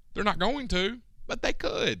playoffs. They're not going to, but they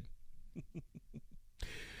could.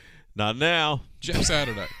 Not now. Jeff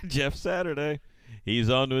Saturday. Jeff Saturday. He's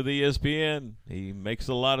on with ESPN. He makes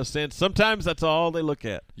a lot of sense. Sometimes that's all they look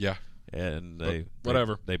at. Yeah. And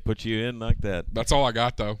whatever. They put you in like that. That's all I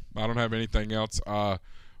got, though. I don't have anything else.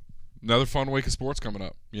 Another fun week of sports coming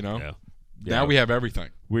up, Yeah. Now we have everything.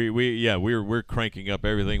 We're cranking up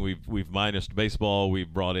everything. We've minused baseball.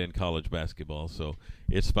 We've brought in college basketball. So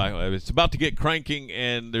it's about to get cranking,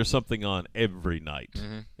 and there's something on every night.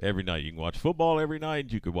 Mm-hmm. Every night you can watch football. Every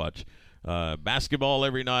night you could watch basketball.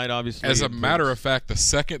 Every night, obviously. As a matter of fact, the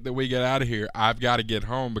second that we get out of here, I've got to get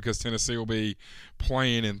home because Tennessee will be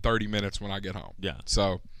playing in 30 minutes when I get home. Yeah.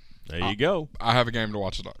 So there you go. I have a game to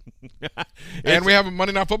watch tonight. And we have a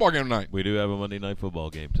Monday Night Football game tonight. We do have a Monday Night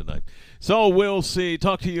Football game tonight. So we'll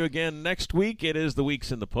talk to you again next week. It is the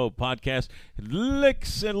Weeks in the Pope podcast.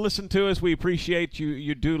 Listen to us. We appreciate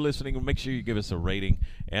you do listening. Make sure you give us a rating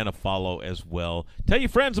and a follow as well. Tell your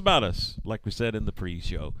friends about us, like we said in the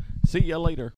pre-show. See you later.